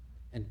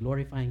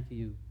glorifying to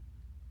you,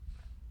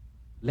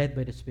 led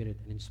by the Spirit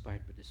and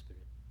inspired by the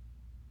Spirit.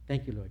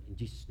 Thank you, Lord. In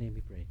Jesus' name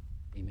we pray.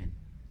 Amen.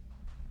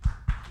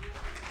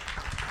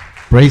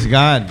 Praise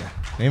God.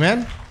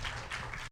 Amen.